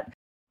take that?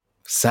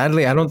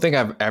 Sadly, I don't think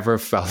I've ever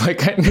felt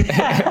like I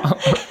nailed.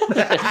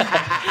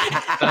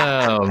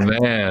 Oh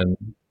man,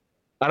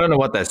 I don't know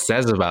what that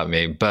says about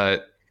me,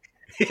 but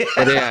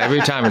yeah, every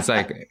time it's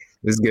like,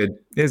 it's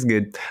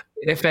good.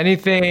 If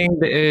anything,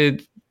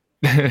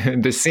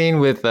 the scene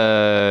with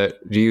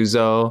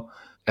Ryuzo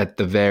at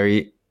the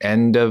very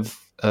end of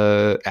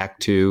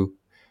Act 2,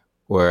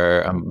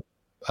 where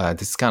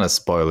this is kind of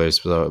spoilers,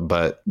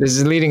 but this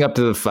is leading up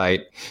to the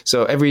fight.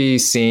 So every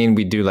scene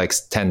we do like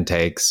 10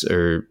 takes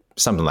or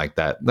something like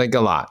that, like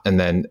a lot. And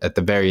then at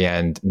the very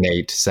end,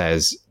 Nate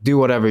says, do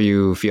whatever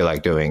you feel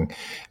like doing.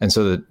 And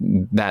so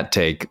that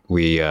take,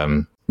 we,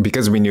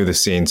 because we knew the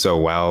scene so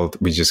well,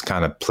 we just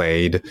kind of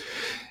played,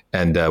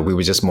 and we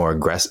were just more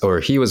aggressive, or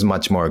he was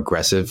much more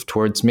aggressive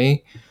towards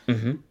me.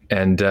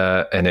 And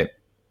it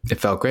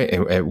felt great.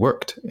 It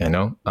worked,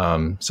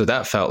 so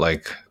that felt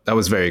like, that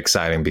was very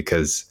exciting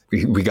because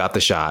we got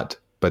the shot,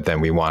 but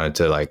then we wanted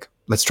to like,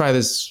 let's try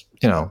this,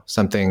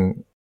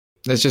 something,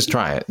 let's just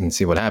try it and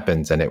see what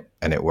happens. And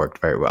it worked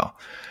very well.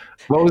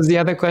 What was the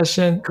other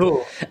question?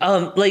 Cool.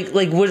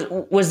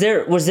 Was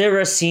there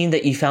a scene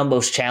that you found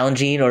most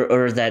challenging,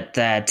 or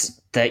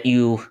that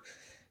you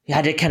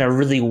had to kind of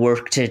really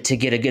work to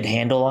get a good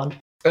handle on?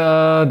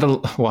 There's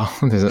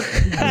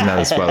not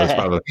a spoiler,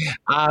 probably.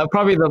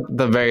 Probably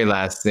the very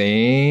last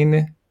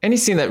scene. Any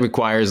scene that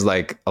requires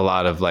like a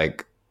lot of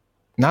like,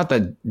 not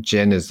that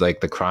Jin is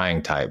like the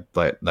crying type,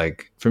 but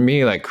like for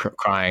me, like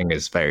crying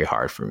is very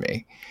hard for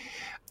me.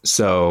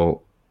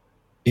 So,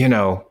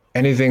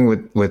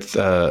 anything with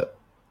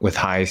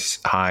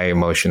high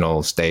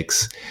emotional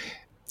stakes,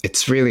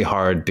 it's really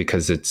hard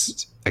because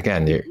it's,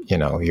 again,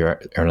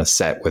 you're on a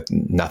set with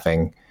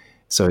nothing.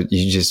 So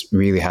you just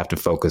really have to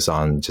focus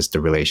on just the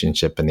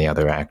relationship and the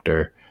other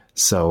actor.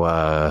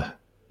 So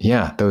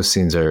those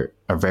scenes are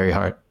very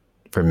hard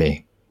for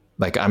me.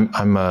 Like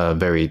I'm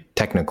very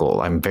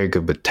technical. I'm very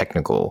good with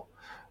technical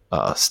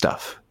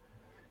stuff,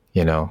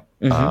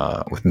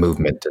 with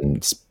movement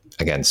and,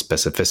 again,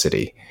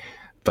 specificity.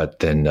 But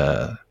then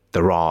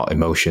the raw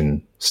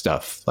emotion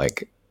stuff,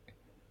 like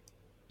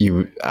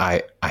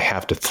I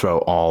have to throw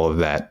all of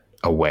that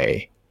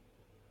away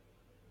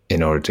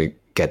in order to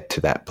get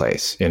to that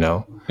place,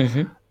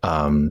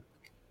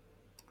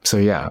 So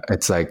yeah,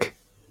 it's like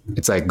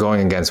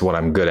going against what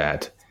I'm good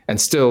at and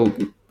still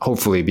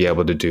hopefully be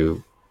able to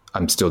do.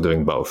 I'm still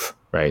doing both,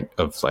 right?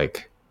 Of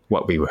like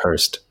what we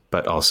rehearsed,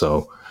 but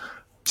also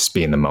just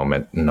be in the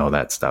moment and all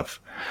that stuff.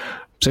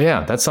 So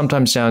yeah, that's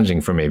sometimes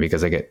challenging for me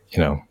because I get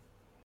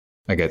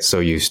so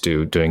used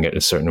to doing it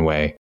a certain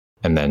way,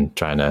 and then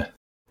trying to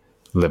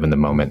live in the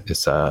moment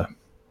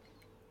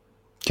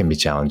can be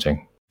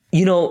challenging.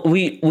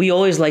 We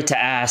always like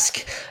to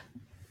ask,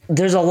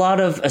 there's a lot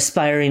of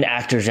aspiring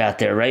actors out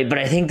there, right? But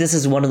I think this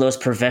is one of those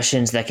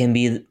professions that can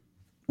be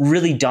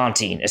really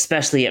daunting,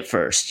 especially at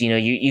first.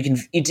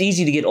 It's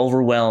easy to get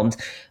overwhelmed.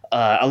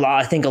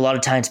 I think a lot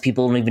of times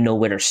people don't even know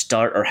where to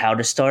start or how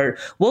to start.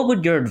 What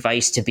would your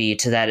advice be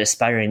to that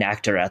aspiring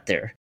actor out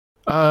there?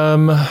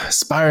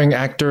 Aspiring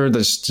actor,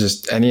 that's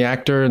just any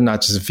actor,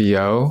 not just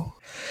VO.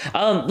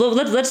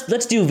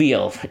 Let's do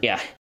VO.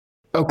 Yeah.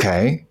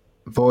 Okay.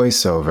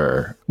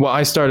 Voiceover. Well,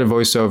 I started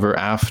voiceover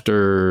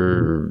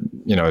after,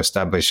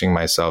 establishing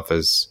myself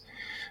as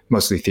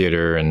mostly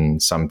theater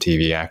and some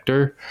TV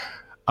actor.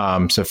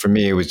 So for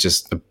me, it was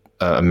just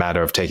a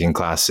matter of taking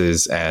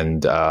classes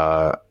and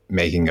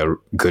making a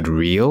good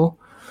reel.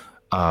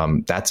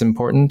 That's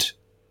important.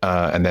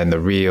 And then the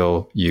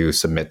reel you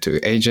submit to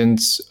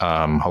agents.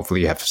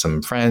 Hopefully you have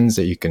some friends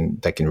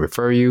that can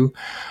refer you,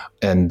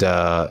 and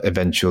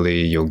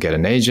eventually you'll get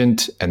an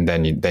agent, and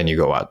then you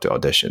go out to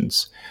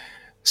auditions.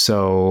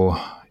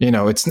 So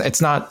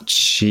it's not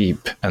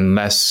cheap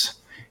unless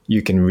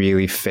you can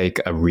really fake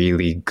a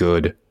really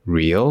good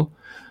reel.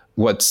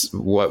 What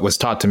was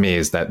taught to me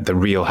is that the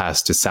reel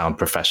has to sound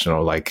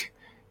professional, like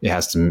it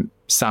has to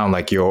sound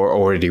like you're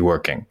already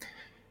working,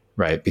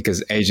 right?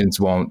 Because agents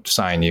won't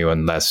sign you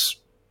unless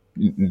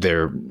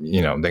you're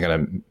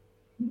gonna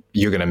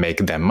make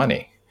them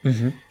money.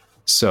 Mm-hmm.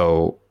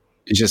 So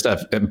it's just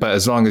but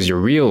as long as your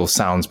reel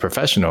sounds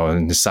professional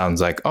and it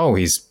sounds like, oh,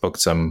 he's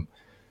booked some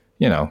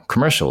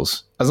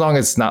commercials, as long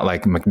as it's not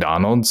like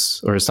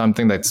McDonald's or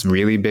something that's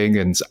really big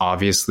and it's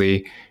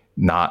obviously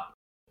not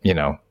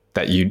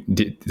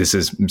that this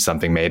is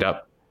something made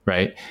up,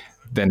 right?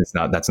 Then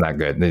that's not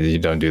good. You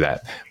don't do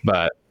that.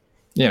 But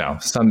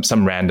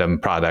some random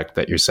product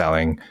that you're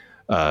selling,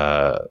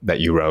 that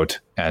you wrote,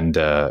 and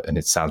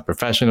it sounds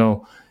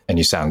professional and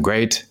you sound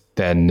great,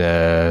 then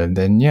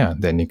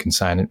you can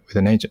sign it with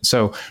an agent.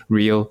 So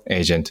real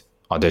agent,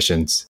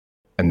 auditions,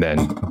 and then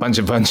a bunch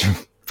of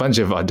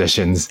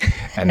auditions,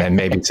 and then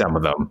maybe some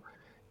of them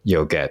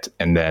you'll get.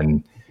 And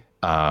then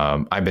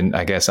I've been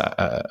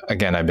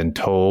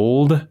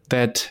told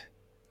that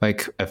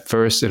like at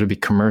first it'll be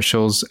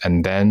commercials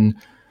and then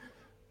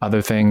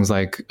other things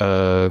like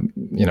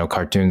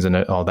cartoons and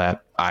all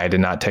that. I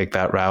did not take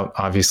that route,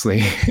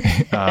 obviously.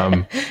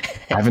 I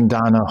haven't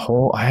done a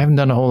whole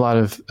lot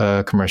of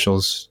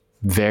commercials,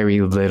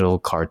 very little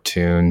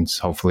cartoons.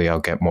 Hopefully I'll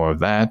get more of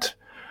that.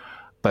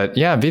 But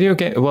yeah, video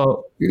game.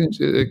 Well,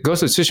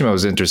 Ghost of Tsushima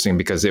was interesting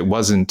because it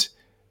wasn't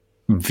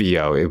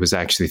VO. It was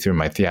actually through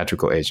my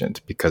theatrical agent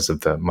because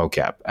of the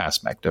mocap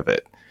aspect of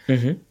it.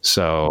 Mm-hmm.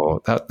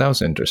 So that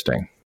was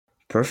interesting.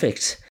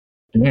 Perfect.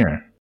 Yeah.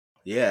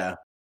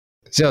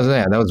 So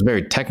yeah, that was a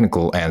very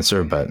technical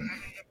answer, but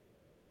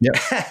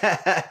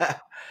yeah.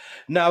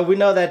 No, we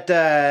know that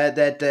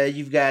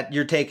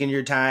you're taking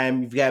your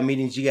time. You've got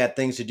meetings. You got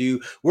things to do.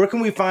 Where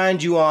can we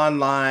find you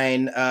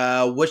online?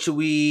 What should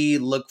we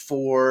look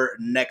for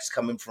next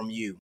coming from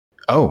you?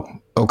 Oh,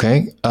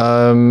 okay.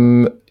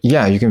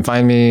 Yeah, you can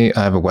find me.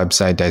 I have a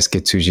website,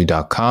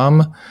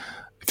 daisuke.com.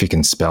 If you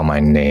can spell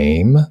my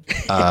name.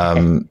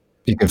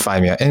 You can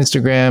find me on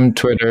Instagram,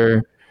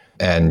 Twitter,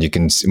 and you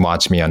can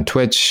watch me on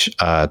Twitch,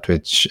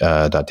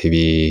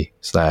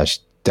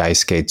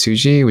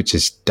 twitch.tv/daisuke, which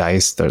is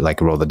dice,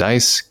 like roll the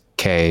dice,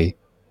 K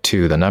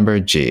to the number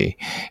G.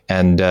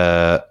 And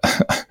I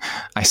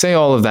say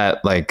all of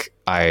that like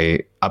I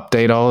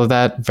update all of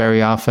that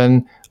very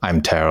often.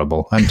 I'm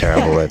terrible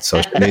at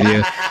social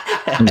media.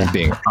 I'm just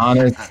being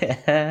honest.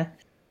 I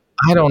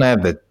don't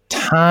have the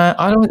time.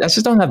 I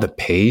just don't have the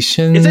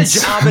patience. It's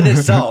a job in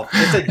itself.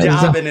 It's a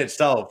job in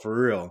itself, for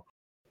real.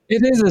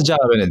 It is a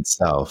job in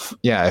itself.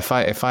 Yeah, if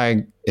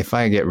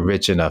I get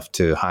rich enough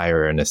to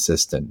hire an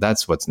assistant,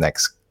 that's what's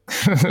next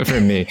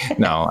for me.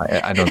 No,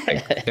 I don't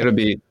think it'll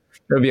be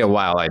a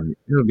while.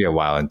 It'll be a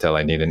while until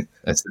I need an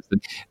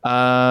assistant.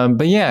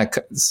 But yeah,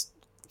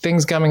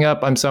 things coming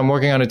up. I'm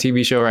working on a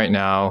TV show right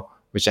now,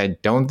 which I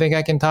don't think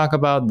I can talk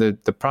about.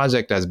 The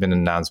project has been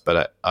announced,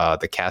 but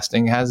the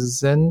casting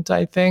hasn't,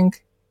 I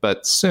think,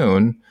 but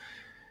soon.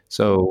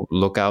 So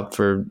look out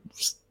for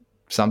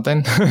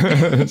something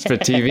for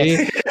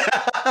TV.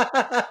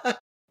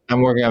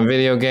 I'm working on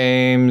video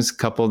games,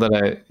 couple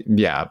that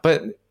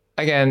but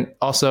again,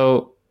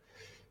 also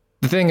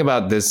the thing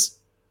about this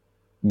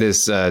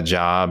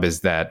job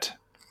is that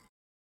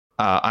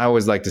I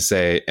always like to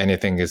say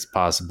anything is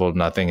possible,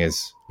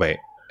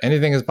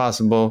 anything is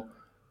possible,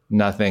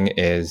 nothing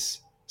is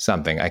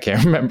something. I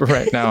can't remember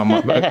right now.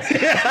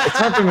 It's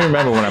hard for me to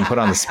remember when I'm put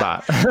on the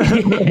spot.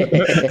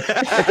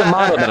 It's a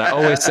motto that I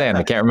always say and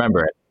I can't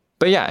remember it.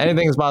 But yeah,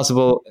 anything is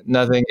possible.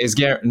 Nothing is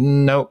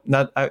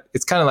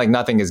it's kind of like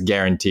nothing is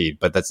guaranteed,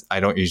 but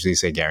I don't usually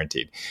say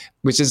guaranteed,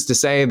 which is to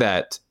say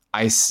that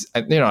I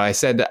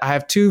said I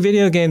have 2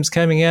 video games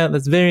coming out.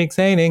 That's very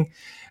exciting.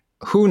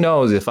 Who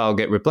knows if I'll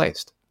get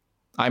replaced?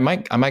 I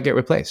might get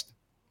replaced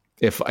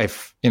if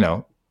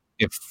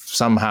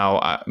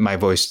somehow my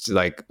voice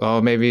like, oh,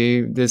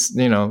 maybe this,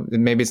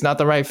 maybe it's not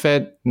the right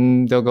fit.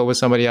 They'll go with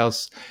somebody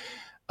else.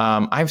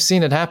 I've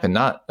seen it happen.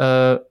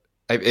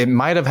 It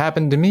might have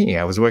happened to me.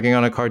 I was working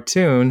on a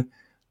cartoon.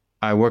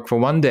 I worked for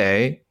one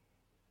day.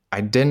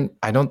 I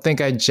don't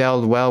think I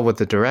gelled well with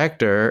the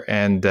director.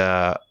 And,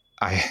 they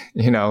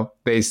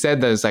said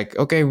that it's like,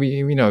 okay,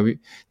 this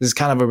is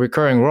kind of a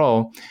recurring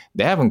role.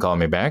 They haven't called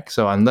me back.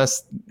 So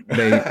unless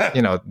they,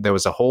 there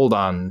was a hold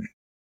on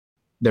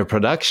their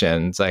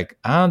production, it's like,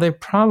 they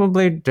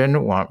probably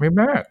didn't want me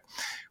back,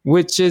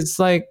 which is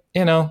like,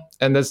 and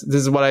this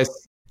is what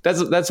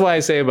that's why I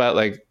say about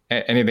like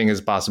anything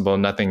is possible.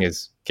 Nothing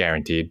is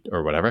guaranteed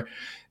or whatever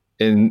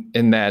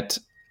in that,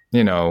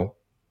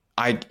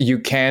 you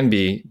can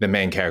be the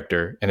main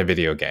character in a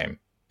video game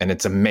and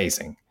it's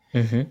amazing.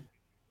 Mm-hmm.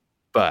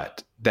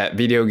 But that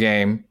video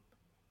game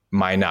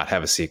might not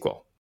have a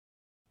sequel.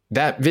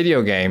 That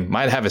video game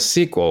might have a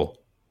sequel,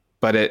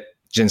 but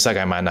Jin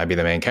Sakai might not be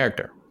the main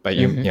character. But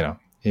he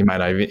might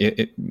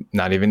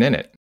not even in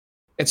it.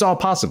 It's all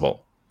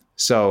possible.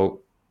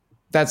 So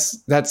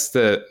that's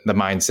the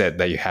mindset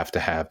that you have to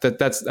have.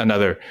 That's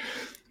another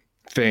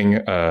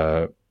thing,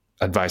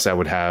 advice I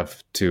would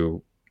have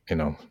to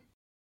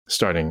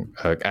starting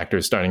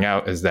actors starting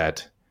out is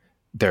that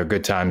there are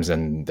good times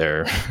and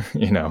there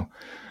are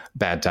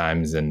bad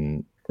times,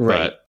 and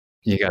right. But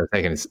you got to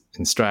take it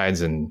in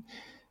strides, and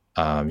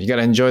you got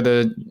to enjoy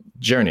the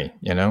journey.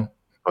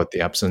 Both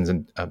the ups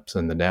and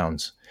the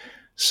downs.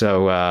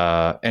 So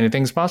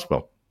anything's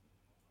possible,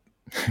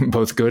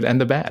 both good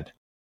and the bad.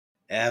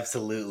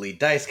 Absolutely.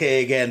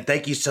 Daisuke, again,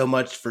 thank you so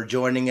much for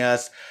joining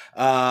us.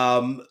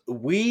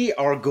 We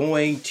are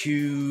going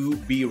to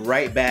be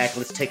right back.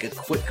 Let's take a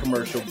quick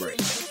commercial break.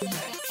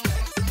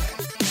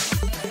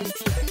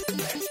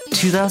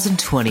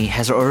 2020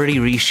 has already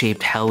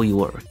reshaped how we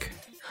work.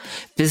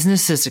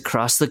 Businesses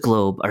across the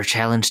globe are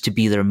challenged to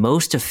be their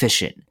most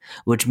efficient,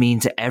 which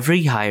means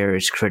every hire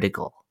is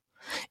critical.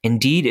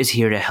 Indeed is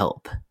here to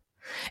help.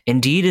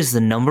 Indeed is the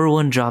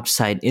 #1 job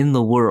site in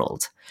the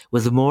world,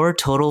 with more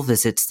total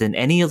visits than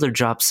any other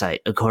job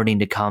site according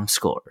to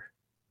Comscore.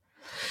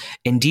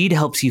 Indeed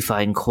helps you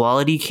find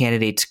quality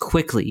candidates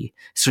quickly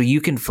so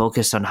you can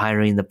focus on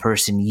hiring the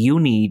person you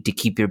need to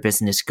keep your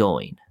business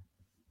going.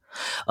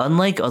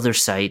 Unlike other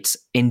sites,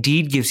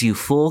 Indeed gives you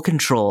full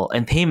control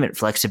and payment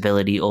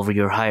flexibility over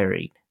your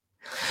hiring.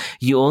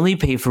 You only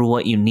pay for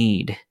what you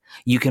need.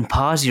 You can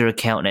pause your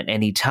account at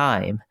any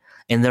time,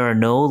 and there are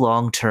no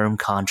long-term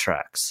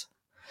contracts.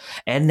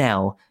 And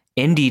now,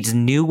 Indeed's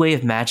new way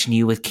of matching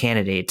you with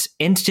candidates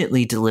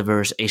instantly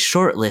delivers a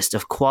short list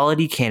of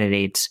quality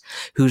candidates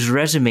whose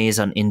resumes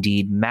on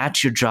Indeed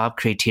match your job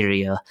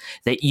criteria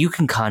that you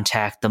can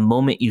contact the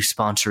moment you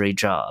sponsor a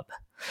job,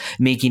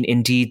 making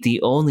Indeed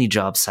the only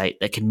job site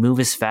that can move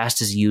as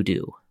fast as you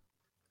do.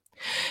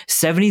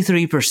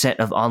 73%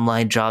 of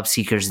online job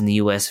seekers in the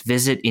US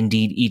visit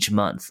Indeed each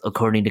month,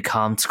 according to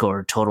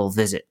Comscore total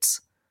visits.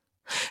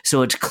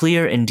 So it's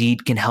clear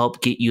Indeed can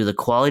help get you the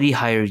quality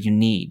hire you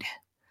need.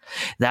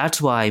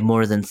 That's why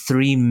more than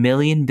 3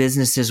 million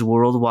businesses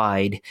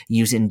worldwide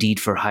use Indeed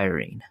for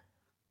hiring.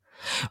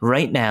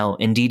 Right now,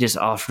 Indeed is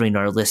offering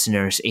our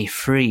listeners a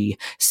free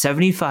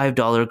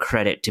 $75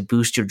 credit to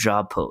boost your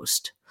job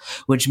post,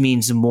 which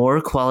means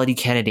more quality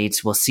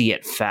candidates will see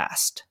it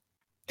fast.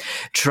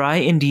 Try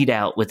Indeed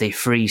out with a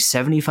free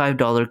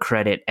 $75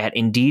 credit at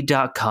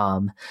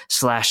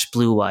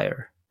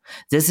Indeed.com/BlueWire.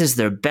 This is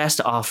their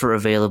best offer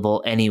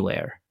available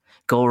anywhere.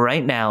 Go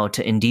right now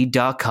to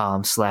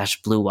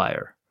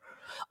Indeed.com/BlueWire.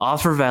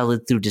 Offer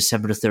valid through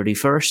December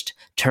 31st.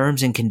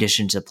 Terms and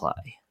conditions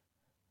apply.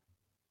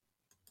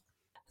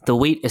 The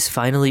wait is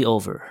finally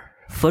over.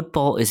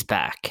 Football is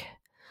back.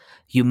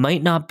 You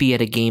might not be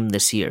at a game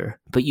this year,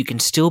 but you can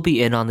still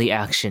be in on the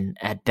action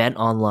at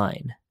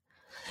BetOnline.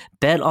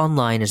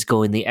 BetOnline is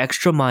going the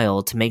extra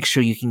mile to make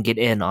sure you can get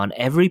in on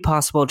every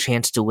possible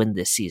chance to win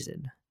this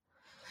season.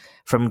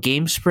 From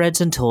game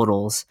spreads and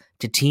totals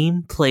to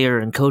team, player,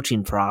 and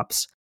coaching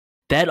props,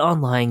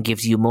 BetOnline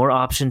gives you more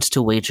options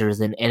to wager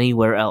than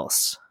anywhere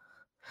else.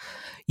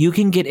 You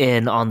can get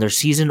in on their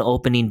season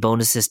opening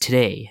bonuses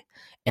today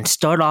and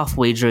start off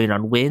wagering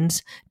on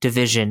wins,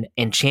 division,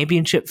 and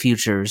championship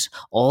futures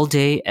all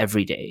day,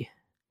 every day.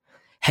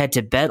 Head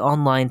to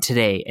BetOnline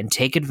today and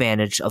take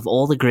advantage of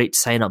all the great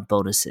sign-up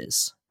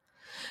bonuses.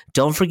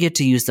 Don't forget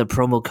to use the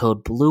promo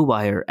code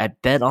BLUEWIRE at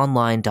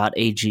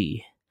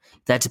betonline.ag.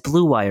 That's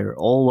BLUEWIRE,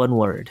 all one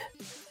word.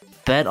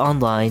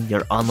 BetOnline,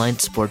 your online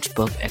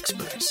sportsbook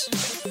experts.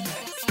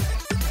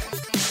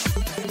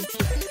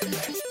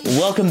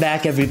 Welcome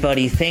back,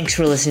 everybody. Thanks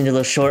for listening to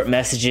those short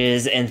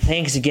messages, and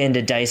thanks again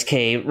to Dice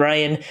K.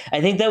 Ryan,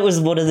 I think that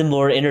was one of the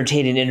more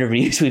entertaining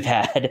interviews we've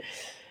had.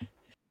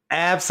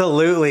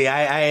 Absolutely.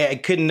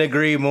 I couldn't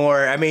agree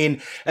more. I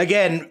mean,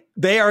 again,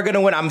 they are going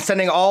to win. I'm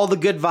sending all the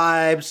good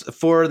vibes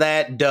for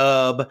that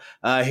dub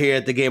here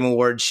at the Game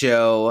Awards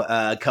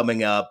show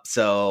coming up.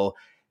 So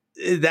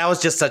that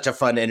was just such a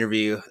fun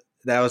interview.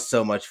 That was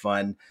so much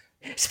fun.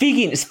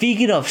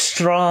 Speaking of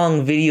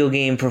strong video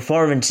game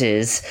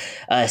performances,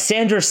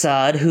 Sandra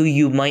Saad, who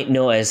you might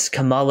know as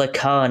Kamala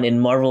Khan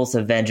in Marvel's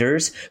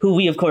Avengers, who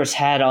we of course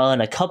had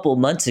on a couple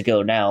months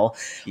ago now,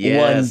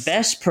 won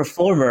Best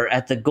Performer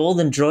at the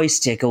Golden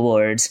Joystick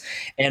Awards.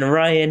 And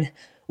Ryan,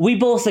 we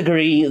both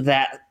agree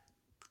that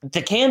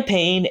the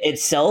campaign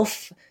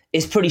itself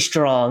is pretty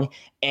strong,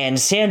 and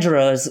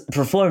Sandra's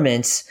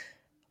performance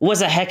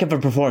was a heck of a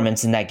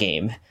performance in that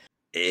game.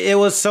 It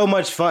was so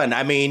much fun.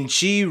 I mean,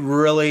 she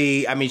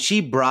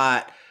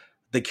brought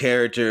the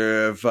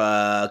character of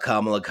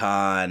Kamala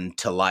Khan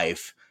to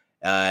life.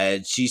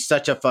 She's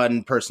such a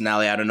fun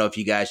personality. I don't know if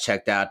you guys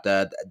checked out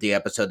the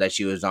episode that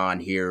she was on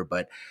here,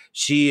 but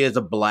she is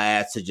a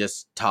blast to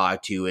just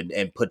talk to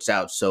and puts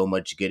out so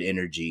much good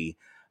energy.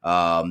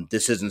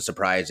 This isn't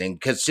surprising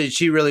because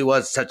she really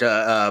was such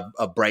a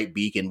bright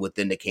beacon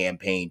within the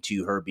campaign,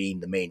 to her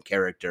being the main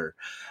character.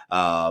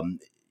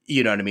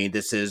 You know what I mean?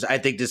 I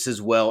think this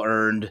is well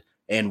earned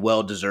and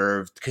well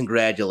deserved.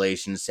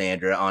 Congratulations,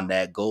 Sandra, on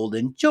that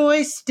golden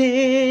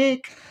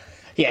joystick.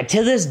 Yeah,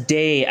 to this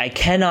day, I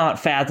cannot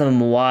fathom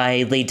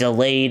why they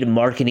delayed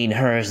marketing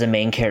her as the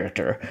main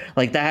character.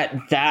 Like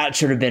that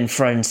should have been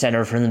front and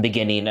center from the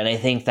beginning, and I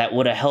think that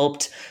would have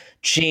helped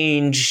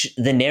change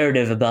the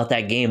narrative about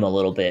that game a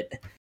little bit.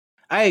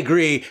 I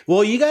agree.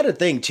 Well, you got to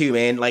think too,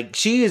 man. Like,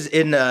 she is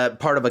in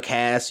part of a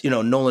cast,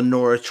 Nolan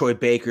North, Troy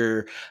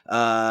Baker,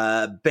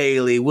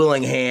 Bailey,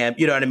 Willingham,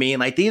 you know what I mean?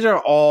 Like, these are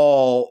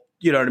all,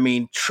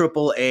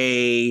 triple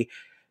A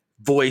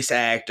voice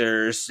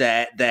actors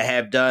that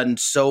have done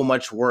so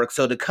much work.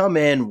 So to come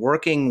in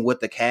working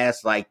with the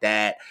cast like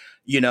that,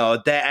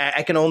 that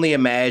I can only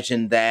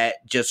imagine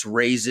that just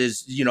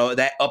raises,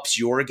 that ups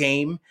your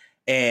game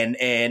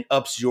and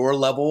ups your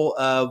level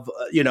of,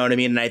 you know what I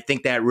mean? And I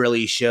think that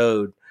really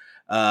showed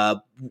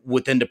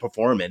within the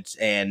performance,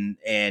 and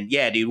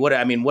yeah, dude, what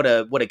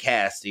a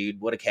cast, dude,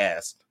 what a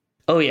cast.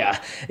 Oh yeah,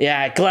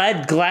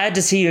 glad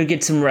to see her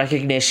get some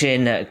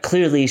recognition.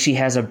 Clearly she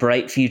has a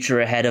bright future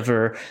ahead of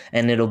her,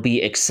 and it'll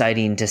be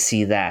exciting to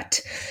see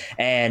that.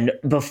 And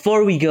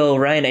before we go,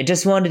 Ryan, I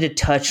just wanted to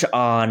touch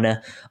on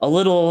a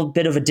little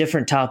bit of a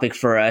different topic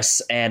for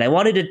us, and I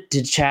wanted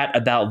to chat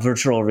about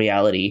virtual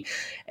reality.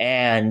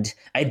 And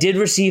I did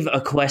receive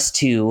a Quest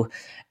 2,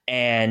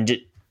 and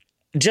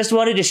just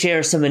wanted to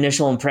share some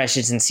initial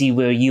impressions and see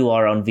where you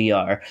are on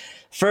VR.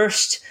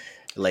 First,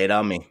 lay it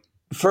on me.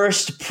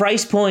 First,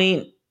 price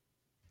point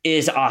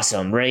is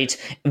awesome, right?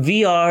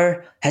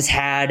 VR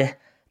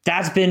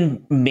that's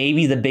been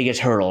maybe the biggest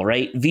hurdle,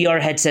 right?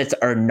 VR headsets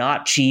are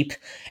not cheap,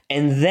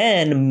 and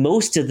then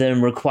most of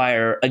them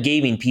require a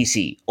gaming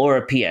PC or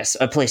a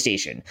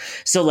PlayStation.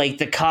 So like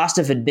the cost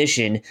of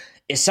admission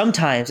is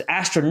sometimes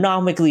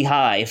astronomically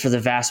high for the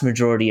vast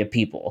majority of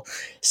people.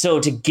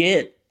 So to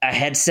get a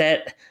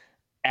headset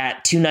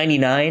at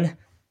 $299,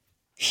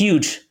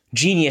 huge,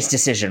 genius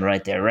decision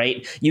right there,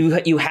 right?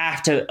 You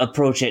have to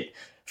approach it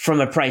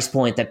from a price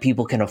point that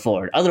people can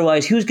afford.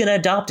 Otherwise, who's going to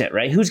adopt it,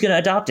 right? Who's going to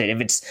adopt it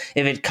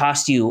if it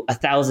costs you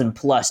 $1,000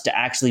 plus to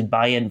actually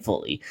buy in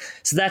fully?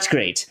 So that's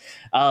great.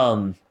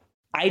 I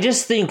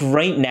just think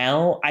right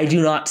now I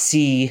do not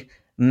see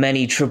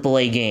many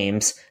AAA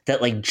games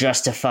that like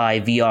justify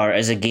VR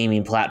as a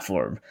gaming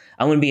platform.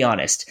 I'm going to be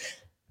honest.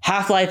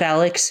 Half-Life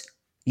Alyx.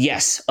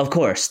 Yes, of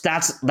course.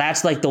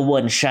 That's like the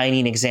one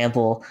shining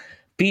example.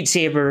 Beat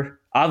Saber,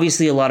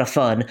 obviously a lot of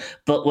fun,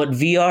 but what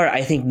VR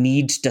I think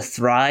needs to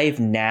thrive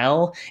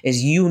now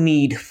is you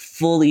need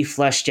fully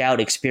fleshed out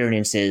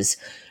experiences,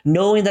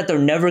 knowing that they're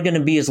never going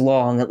to be as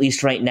long, at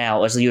least right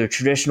now, as your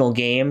traditional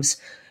games,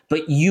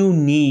 but you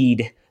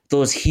need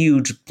those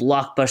huge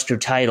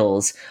blockbuster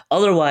titles.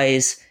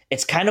 Otherwise,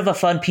 it's kind of a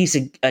fun piece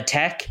of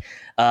tech.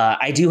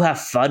 I do have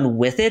fun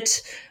with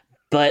it,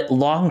 but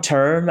long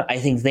term, I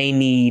think they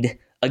need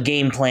a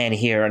game plan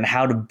here on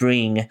how to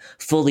bring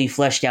fully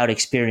fleshed out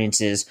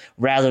experiences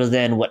rather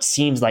than what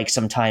seems like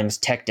sometimes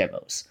tech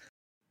demos.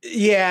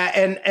 Yeah,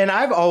 and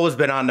I've always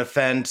been on the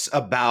fence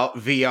about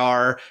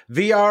VR.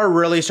 VR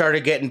really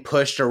started getting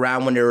pushed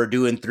around when they were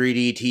doing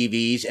 3D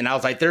TVs, and I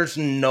was like, there's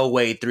no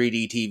way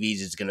 3D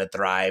TVs is going to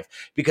thrive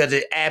because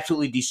it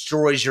absolutely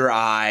destroys your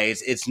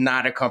eyes. It's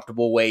not a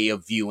comfortable way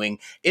of viewing.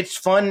 It's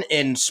fun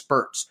in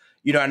spurts.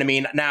 You know what I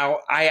mean? Now,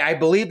 I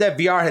believe that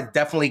VR has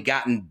definitely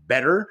gotten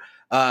better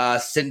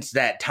since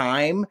that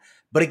time.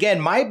 But again,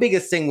 my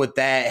biggest thing with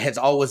that has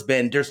always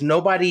been there's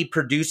nobody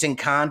producing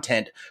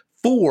content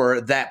for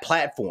that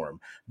platform.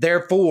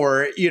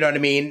 Therefore, you know what I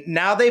mean?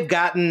 Now they've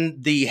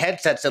gotten the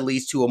headsets at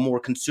least to a more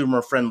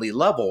consumer friendly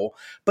level,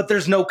 but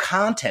there's no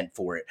content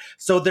for it.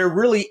 So there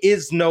really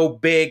is no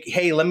big,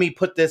 hey, let me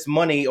put this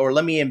money or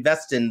let me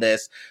invest in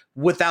this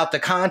without the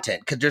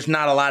content because there's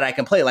not a lot I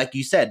can play. Like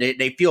you said,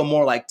 they feel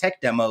more like tech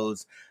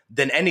demos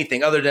than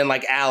anything other than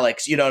like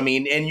Alex, you know what I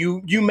mean? And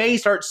you may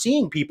start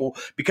seeing people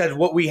because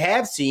what we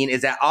have seen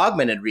is that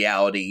augmented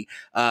reality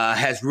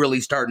has really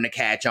starting to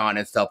catch on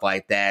and stuff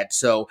like that.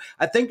 So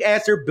I think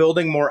as they're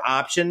building more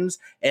options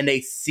and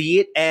they see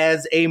it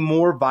as a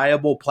more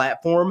viable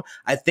platform,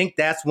 I think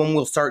that's when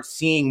we'll start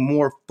seeing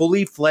more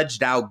fully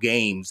fledged out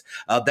games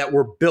that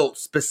were built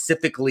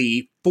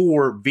specifically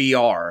for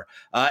VR.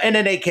 And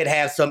then they could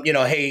have some, you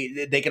know,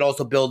 hey, they could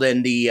also build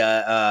in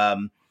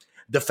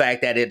the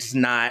fact that it's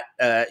not,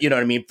 you know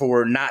what I mean,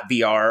 for not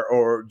VR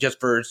or just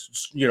for,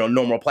 you know,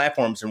 normal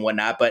platforms and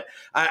whatnot. But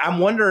I'm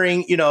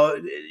wondering, you know,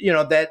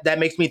 that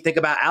makes me think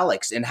about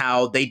Alex and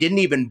how they didn't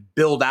even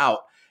build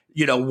out,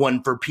 you know,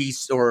 one for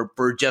PC or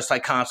for just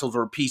like consoles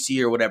or PC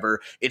or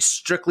whatever. It's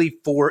strictly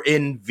for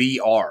in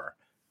VR.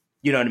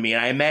 You know what I mean?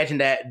 I imagine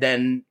that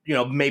then, you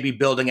know, maybe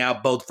building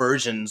out both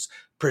versions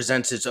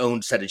presents its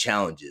own set of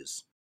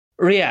challenges.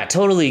 Yeah,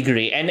 totally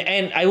agree.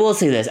 And I will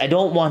say this, I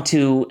don't want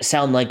to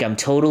sound like I'm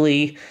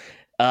totally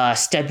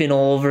stepping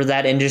all over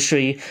that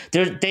industry.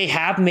 They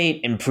have made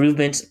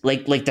improvements,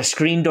 like the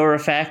screen door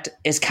effect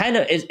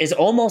is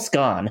almost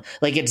gone.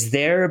 Like it's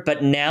there,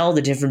 but now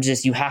the difference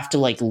is you have to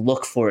like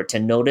look for it to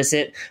notice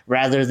it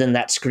rather than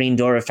that screen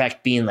door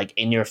effect being like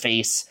in your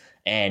face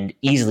and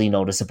easily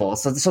noticeable.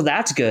 So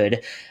that's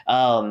good.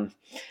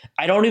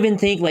 I don't even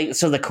think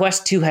the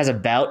Quest 2 has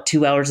about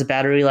 2 hours of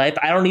battery life.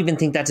 I don't even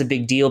think that's a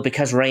big deal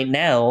because right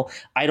now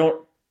I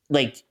don't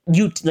like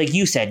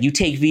you said, you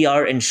take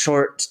VR in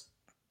short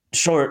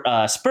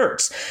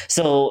spurts.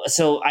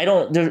 So I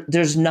don't,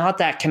 there's not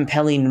that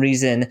compelling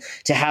reason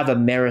to have a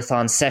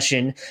marathon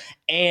session,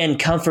 and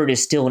comfort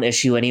is still an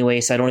issue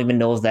anyway. So I don't even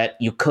know that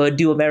you could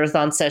do a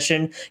marathon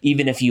session,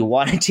 even if you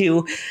wanted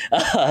to.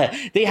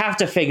 They have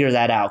to figure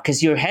that out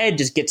because your head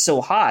just gets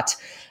so hot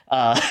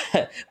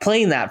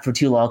playing that for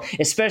too long,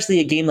 especially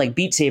a game like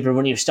Beat Saber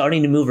when you're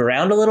starting to move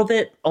around a little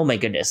bit. Oh my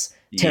goodness.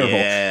 Terrible.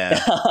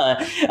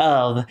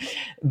 Yeah.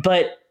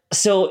 But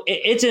so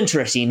it's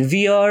interesting.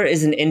 VR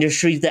is an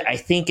industry that I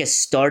think is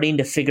starting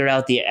to figure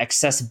out the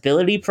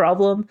accessibility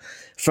problem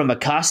from a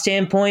cost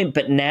standpoint.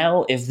 But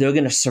now if they're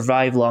going to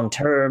survive long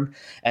term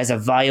as a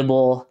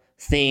viable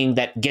thing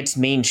that gets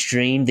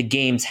mainstream, the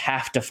games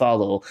have to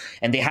follow,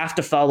 and they have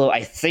to follow,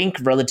 I think,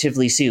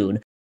 relatively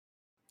soon.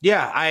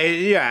 Yeah, I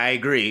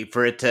agree.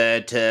 For it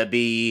to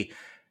be,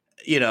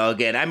 you know,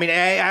 again, I mean,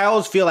 I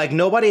always feel like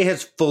nobody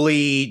has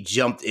fully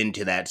jumped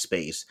into that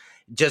space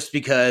just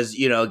because,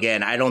 you know,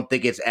 again, I don't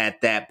think it's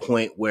at that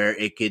point where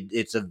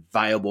it's a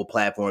viable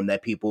platform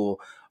that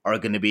people are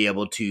going to be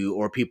able to,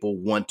 or people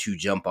want to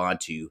jump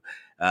onto.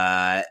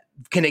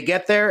 Can it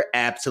get there?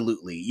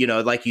 Absolutely. You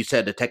know, like you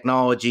said, the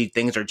technology,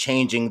 things are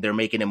changing. They're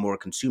making it more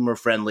consumer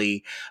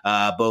friendly,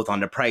 both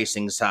on the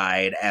pricing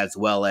side as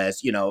well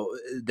as, you know,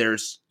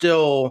 there's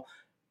still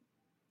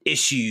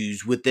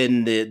issues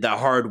within the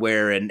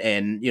hardware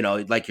and you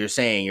know, like you're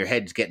saying, your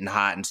head's getting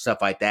hot and stuff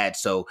like that.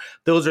 So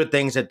those are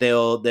things that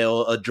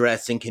they'll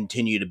address and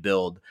continue to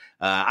build.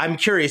 I'm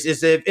curious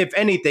is if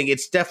anything,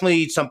 it's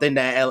definitely something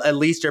that at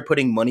least they're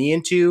putting money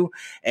into,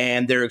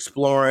 and they're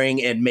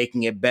exploring and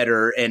making it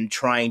better and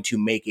trying to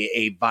make it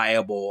a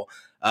viable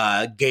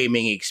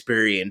gaming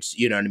experience.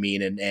 You know what I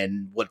mean?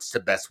 And what's the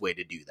best way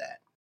to do that?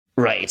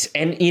 Right.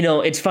 And, you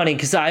know, it's funny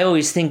because I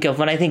always think of,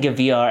 when I think of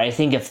VR, I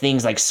think of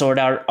things like Sword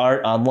Art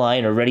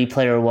Online or Ready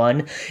Player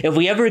One. If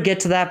we ever get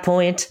to that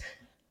point,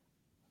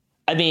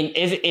 I mean,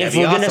 if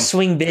we're going to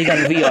swing big on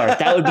VR,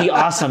 that would be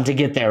awesome to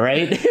get there,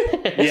 right?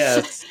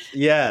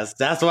 Yes.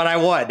 That's what I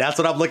want. That's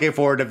what I'm looking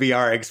for in a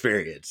VR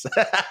experience.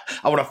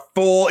 I want a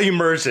full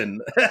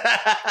immersion.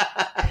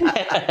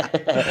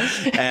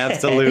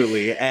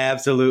 Absolutely.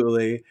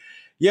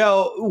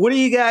 Yo, what do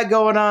you got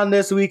going on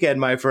this weekend,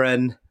 my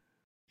friend?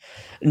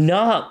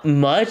 Not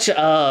much.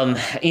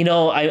 You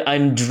know,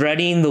 I'm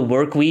dreading the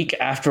work week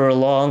after a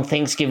long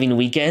Thanksgiving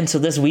weekend. So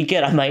this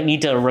weekend I might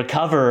need to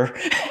recover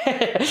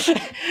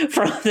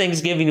from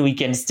Thanksgiving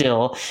weekend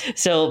still.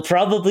 So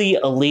probably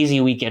a lazy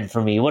weekend for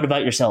me. What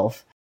about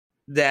yourself?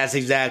 That's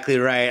exactly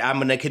right. I'm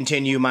going to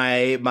continue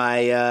my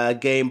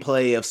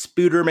gameplay of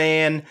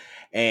Spooderman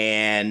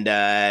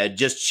and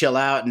just chill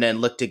out and then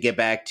look to get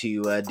back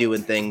to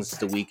doing things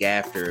the week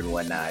after and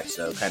whatnot.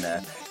 So kind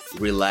of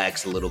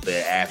relax a little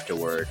bit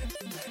afterward.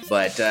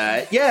 But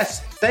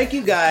yes, thank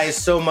you guys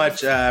so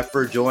much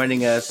for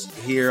joining us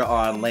here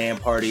on LAN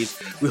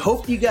Parties. We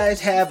hope you guys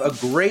have a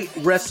great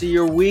rest of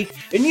your week.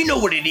 And you know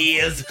what it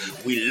is.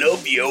 We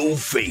love your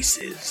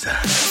faces.